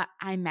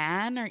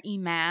Iman,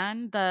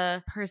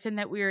 the person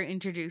that we were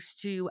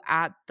introduced to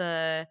at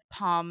the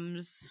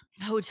Palms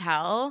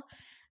Hotel.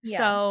 Yeah.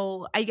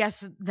 So I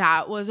guess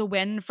that was a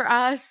win for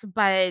us.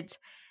 But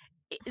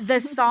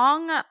the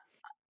song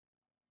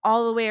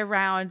all the way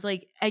around,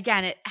 like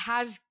again, it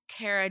has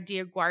Cara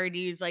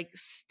Diaguardi's like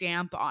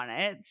stamp on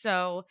it.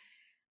 So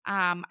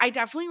I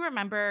definitely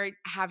remember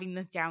having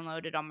this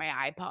downloaded on my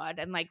iPod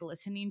and like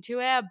listening to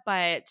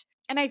it,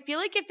 and I feel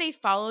like if they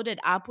followed it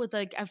up with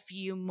like a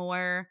few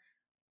more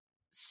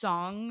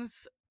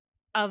songs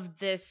of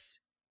this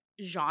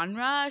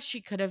genre,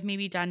 she could have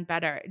maybe did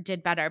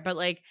better. But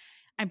like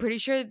I'm pretty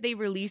sure they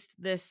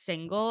released this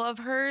single of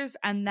hers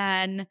and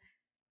then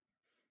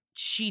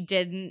she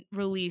didn't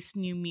release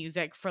new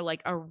music for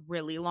like a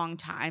really long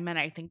time and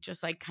I think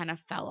just like kind of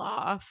fell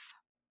off.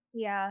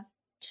 Yeah.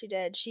 She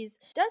did. She's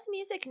does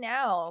music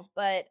now,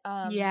 but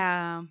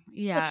Yeah.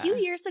 a few Yeah.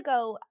 years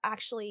ago,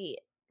 actually,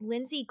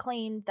 Lindsay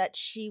claimed that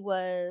she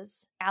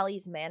was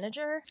Allie's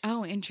manager.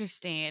 Oh,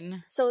 interesting.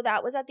 So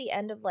that was at the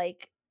end of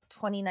like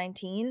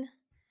 2019.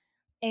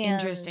 And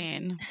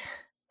Interesting.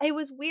 it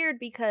was weird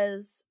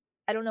because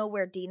I don't know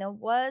where Dina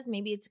was.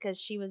 Maybe it's because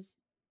she was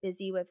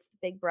busy with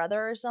Big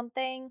Brother or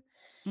something.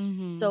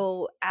 Mhm.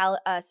 So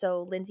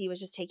Lindsay was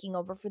just taking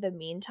over for the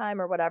meantime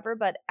or whatever.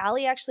 But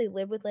Allie actually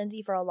lived with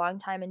Lindsay for a long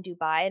time in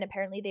Dubai, and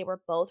apparently they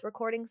were both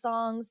recording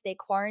songs. They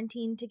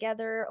quarantined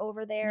together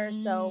over there,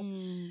 so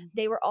Mm.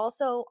 they were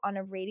also on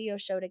a radio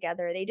show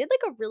together. They did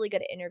like a really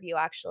good interview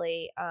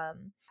actually.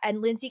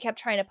 And Lindsay kept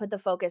trying to put the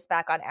focus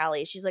back on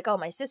Allie. She's like, "Oh,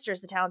 my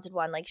sister's the talented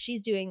one. Like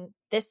she's doing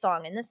this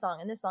song and this song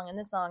and this song and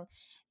this song."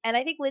 And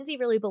I think Lindsay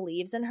really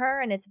believes in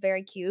her and it's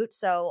very cute.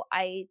 So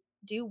I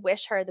do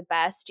wish her the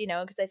best,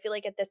 because I feel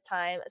like at this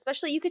time,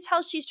 especially you could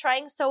tell she's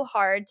trying so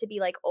hard to be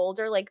like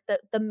older. Like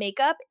the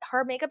makeup,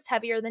 her makeup's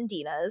heavier than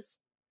Dina's.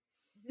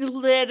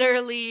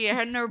 Literally,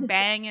 and her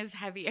bang is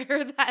heavier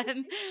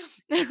than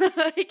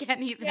like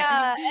anything.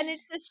 Yeah, and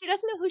it's just she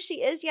doesn't know who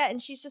she is yet,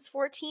 and she's just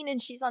 14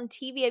 and she's on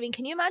TV. I mean,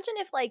 can you imagine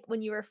if like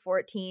when you were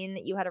 14,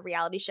 you had a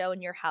reality show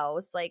in your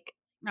house? Like,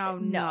 Oh,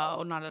 no.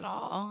 no, not at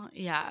all.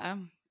 Yeah.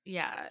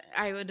 Yeah,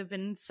 I would have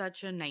been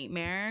such a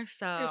nightmare,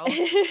 so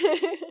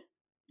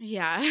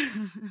yeah.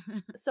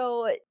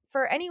 So,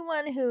 for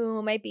anyone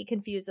who might be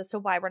confused as to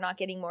why we're not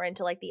getting more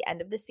into like the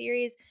end of the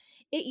series,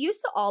 it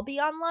used to all be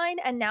online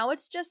and now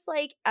it's just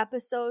like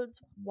episodes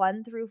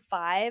 1 through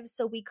 5.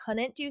 So, we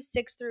couldn't do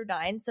 6 through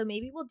 9. So,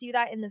 maybe we'll do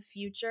that in the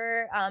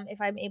future if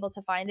I'm able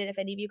to find it. If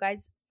any of you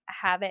guys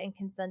have it and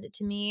can send it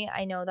to me,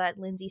 I know that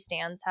Lindsay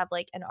Stans have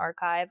like an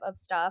archive of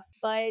stuff.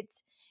 But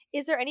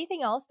is there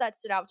anything else that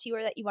stood out to you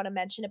or that you want to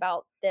mention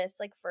about this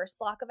like first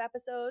block of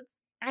episodes?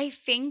 I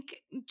think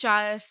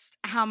just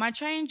how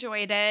much I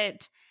enjoyed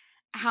it,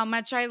 how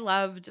much I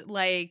loved,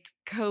 like,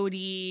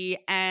 Cody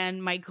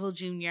and Michael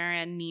Jr.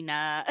 and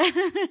Nina,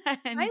 I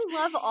and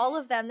love all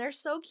of them. They're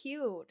so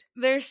cute.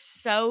 they're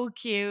so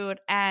cute,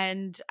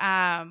 and,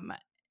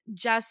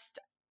 just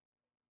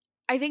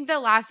I think the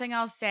last thing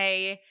I'll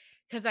say,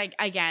 because I,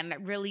 again,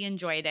 really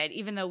enjoyed it,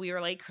 even though we were,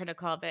 like,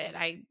 critical of it,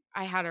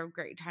 I had a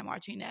great time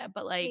watching it,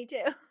 but, Me like,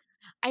 too.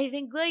 I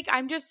think, like,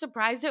 I'm just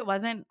surprised it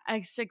wasn't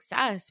a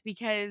success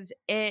because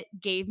it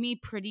gave me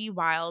pretty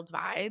wild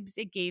vibes.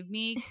 It gave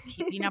me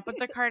Keeping Up with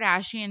the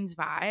Kardashians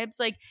vibes.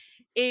 Like,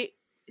 it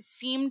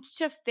seemed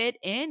to fit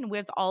in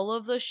with all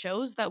of the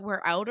shows that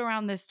were out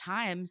around this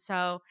time.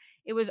 So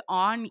it was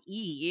on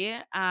E.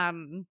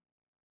 I'm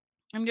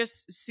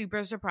just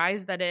super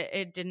surprised that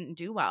it didn't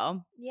do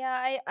well.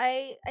 Yeah,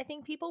 I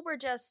think people were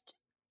just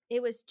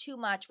it was too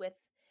much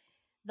with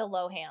the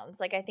Lohans.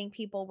 Like I think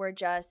people were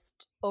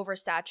just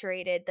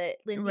oversaturated that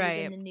Lindsay was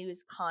in Right. the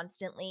news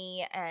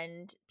constantly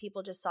and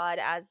people just saw it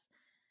as,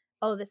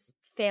 oh, this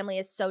family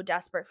is so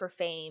desperate for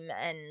fame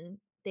and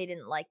they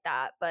didn't like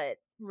that. But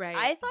I Right.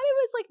 thought it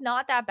was like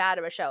not that bad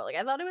of a show. Like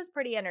I thought it was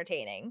pretty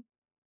entertaining.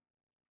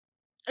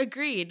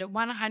 Agreed,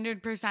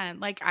 100%.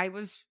 Like, I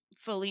was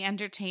fully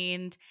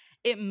entertained.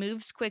 It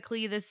moves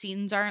quickly. The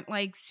scenes aren't,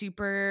 like,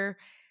 super,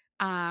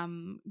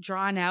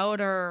 drawn out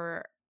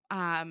or,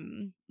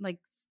 like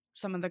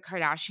some of the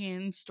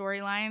Kardashian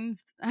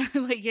storylines.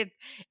 Like,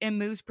 it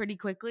moves pretty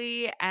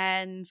quickly,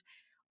 and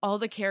all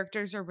the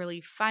characters are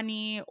really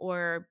funny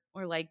or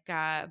like,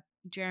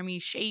 Jeremy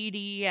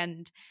Shady,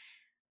 and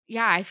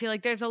yeah, I feel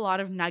like there's a lot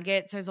of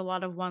nuggets, there's a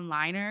lot of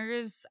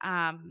one-liners,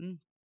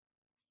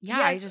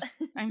 yeah, Yes.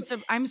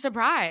 I'm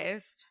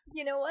surprised.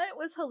 You know what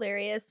was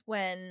hilarious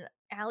when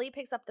Allie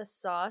picks up the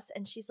sauce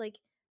and she's like,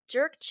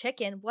 jerk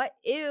chicken. What?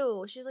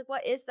 Ew. She's like,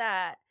 what is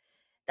that?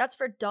 That's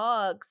for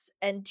dogs.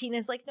 And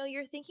Tina's like, no,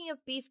 you're thinking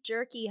of beef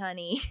jerky,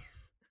 honey.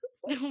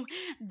 Like,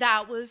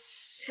 That was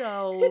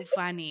so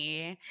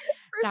funny.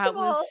 first of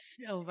That was all,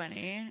 so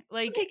funny.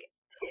 Like, like,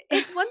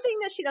 it's one thing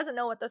that she doesn't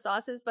know what the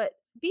sauce is, but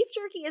beef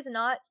jerky is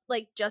not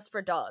like just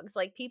for dogs.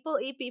 Like, people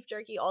eat beef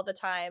jerky all the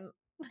time.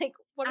 Like,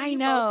 what are I you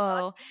both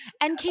know. talking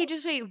And Kate, about?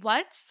 just wait,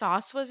 what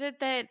sauce was it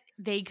that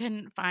they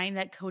couldn't find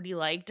that Cody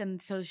liked?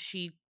 And so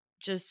she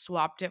just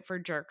swapped it for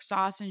jerk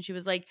sauce and she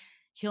was like,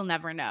 he'll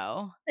never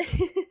know.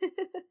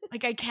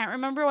 Like, I can't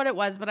remember what it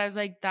was, but I was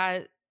like,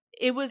 that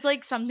it was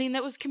like something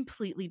that was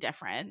completely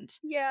different.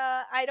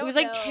 Yeah, I It was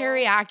don't like know.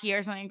 teriyaki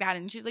or something like that,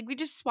 and she's like, "We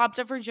just swapped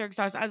it for jerk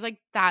sauce." I was like,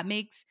 "That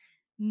makes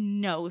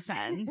no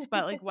sense,"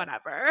 but, like,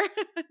 whatever.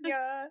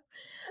 Yeah.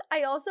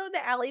 I also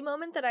the Allie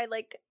moment that I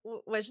like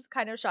was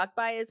kind of shocked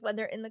by is when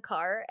they're in the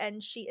car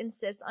and she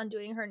insists on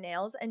doing her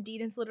nails and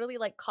Dean is literally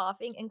like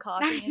coughing and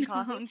coughing I and know,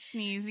 coughing. and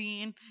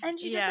sneezing. And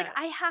she's just like, Yeah.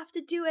 I have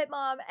to do it,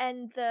 mom.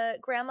 And the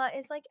grandma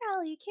is like,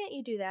 Allie, can't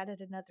you do that at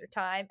another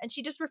time? And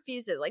she just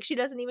refuses. Like she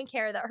doesn't even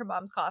care that her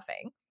mom's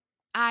coughing.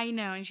 I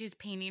know, and she's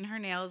painting her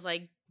nails,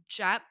 like,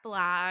 jet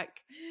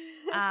black.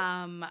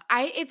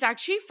 I it's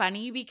actually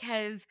funny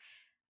because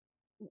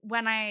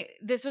when I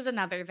this was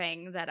another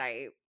thing that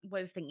I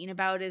was thinking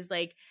about is,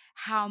 like,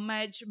 how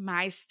much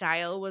my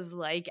style was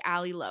like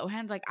Ali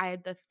Lohan's. Like, I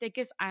had the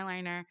thickest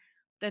eyeliner,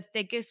 the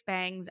thickest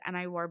bangs and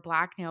I wore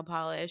black nail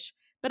polish.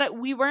 But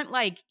we weren't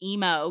like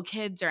emo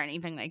kids or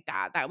anything like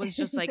that. That was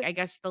just like, I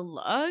guess, the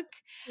look.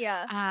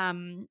 Yeah.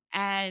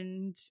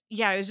 And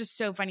yeah, it was just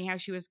so funny how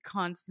she was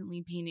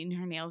constantly painting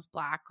her nails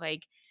black,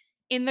 like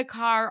in the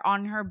car,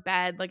 on her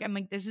bed. Like, I'm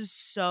like, this is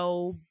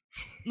so,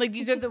 like,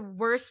 these are the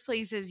worst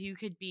places you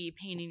could be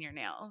painting your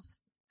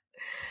nails.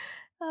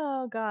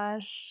 Oh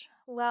gosh.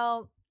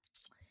 Well,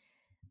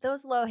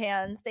 those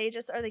Lohans, they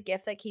just are the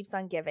gift that keeps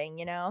on giving,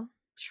 you know?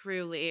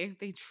 Truly,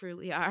 they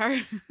truly are.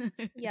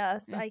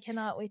 Yes, I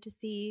cannot wait to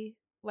see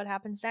what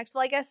happens next.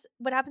 Well, I guess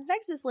what happens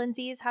next is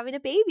Lindsay's having a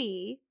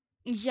baby.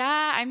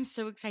 Yeah, I'm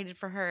so excited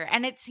for her.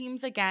 And it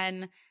seems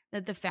again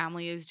that the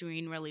family is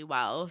doing really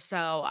well.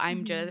 So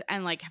I'm just,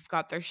 and like have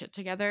got their shit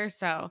together.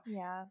 So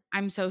Yeah.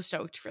 I'm so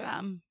stoked for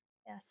them.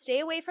 Yeah. Stay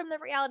away from the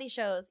reality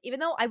shows, even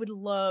though I would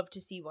love to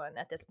see one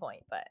at this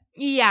point, but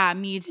Yeah,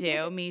 me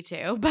too. Me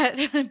too. But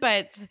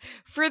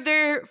for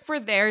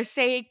their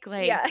sake,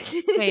 like yeah.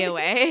 stay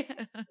away.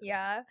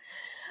 Yeah.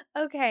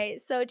 Okay.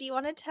 So do you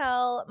want to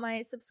tell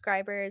my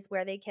subscribers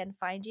where they can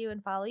find you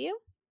and follow you?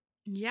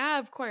 Yeah,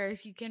 of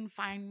course. You can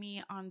find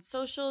me on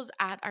socials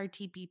at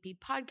RTPP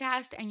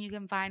Podcast, and you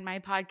can find my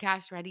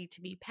podcast, Ready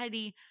to Be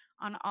Petty,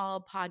 on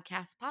all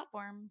podcast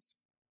platforms.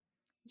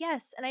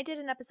 Yes, and I did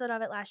an episode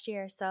of it last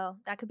year, so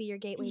that could be your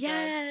gateway drug.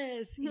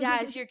 Yes.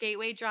 Yes, your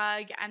gateway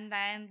drug. And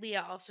then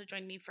Leah also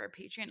joined me for a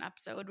Patreon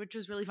episode, which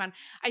was really fun.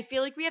 I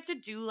feel like we have to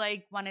do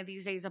like one of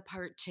these days a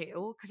part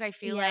 2 because I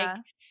feel like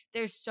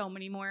there's so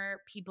many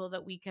more people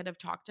that we could have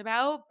talked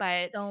about.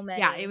 But so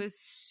many. Yeah, it was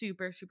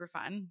super, super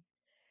fun.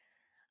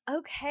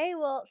 Okay,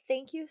 well,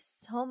 thank you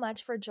so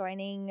much for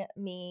joining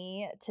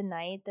me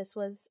tonight. This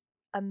was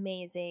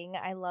amazing.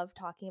 I love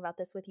talking about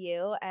this with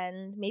you,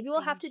 and maybe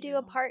we'll have to do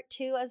a part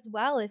 2 as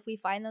well if we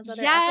find those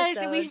other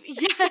episodes.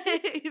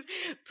 Yes,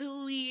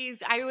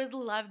 please. I would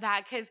love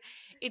that because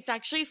it's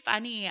actually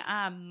funny.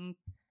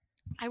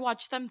 I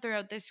watched them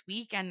throughout this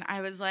week, and I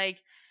was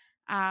like,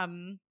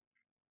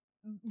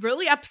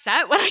 really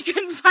upset when I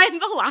couldn't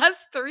find the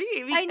last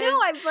 3. I know.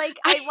 I'm like,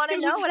 I want to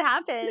know what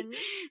happened.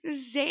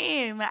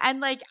 Same. And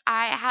like,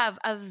 I have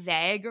a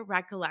vague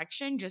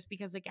recollection just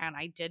because, again,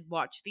 I did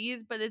watch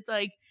these, but it's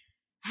like,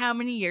 how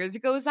many years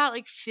ago was that?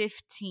 Like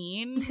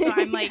 15? So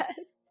I'm like,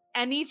 Yes.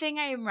 Anything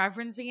I am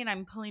referencing and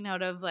I'm pulling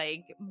out of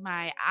like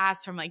my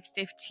ass from like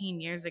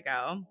 15 years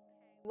ago.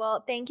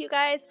 Well, thank you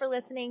guys for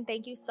listening.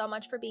 Thank you so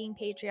much for being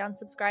Patreon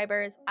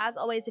subscribers. As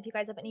always, if you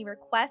guys have any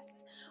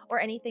requests or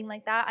anything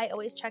like that, I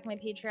always check my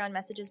Patreon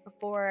messages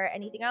before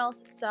anything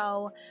else.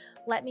 So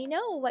let me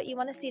know what you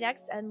want to see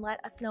next and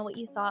let us know what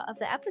you thought of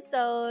the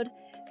episode.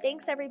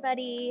 Thanks,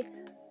 everybody.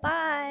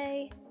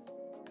 Bye.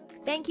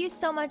 Thank you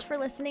so much for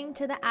listening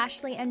to the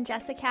Ashley and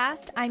Jessica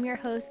cast. I'm your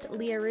host,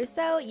 Leah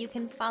Russo. You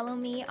can follow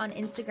me on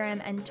Instagram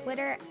and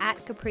Twitter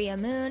at Capria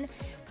Moon.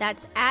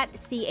 That's at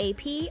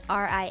CapriaMoon.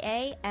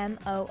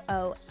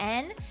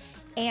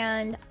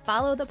 And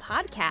follow the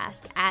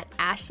podcast at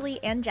Ashley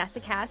and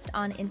Jessica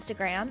on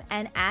Instagram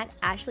and at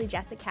Ashley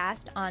Jessica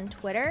on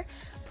Twitter.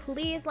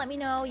 Please let me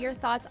know your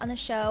thoughts on the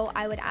show.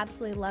 I would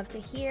absolutely love to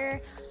hear.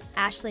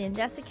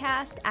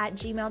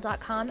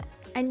 AshleyandJessicast@gmail.com.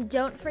 And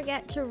don't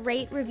forget to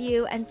rate,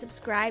 review, and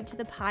subscribe to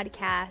the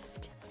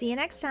podcast. See you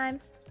next time.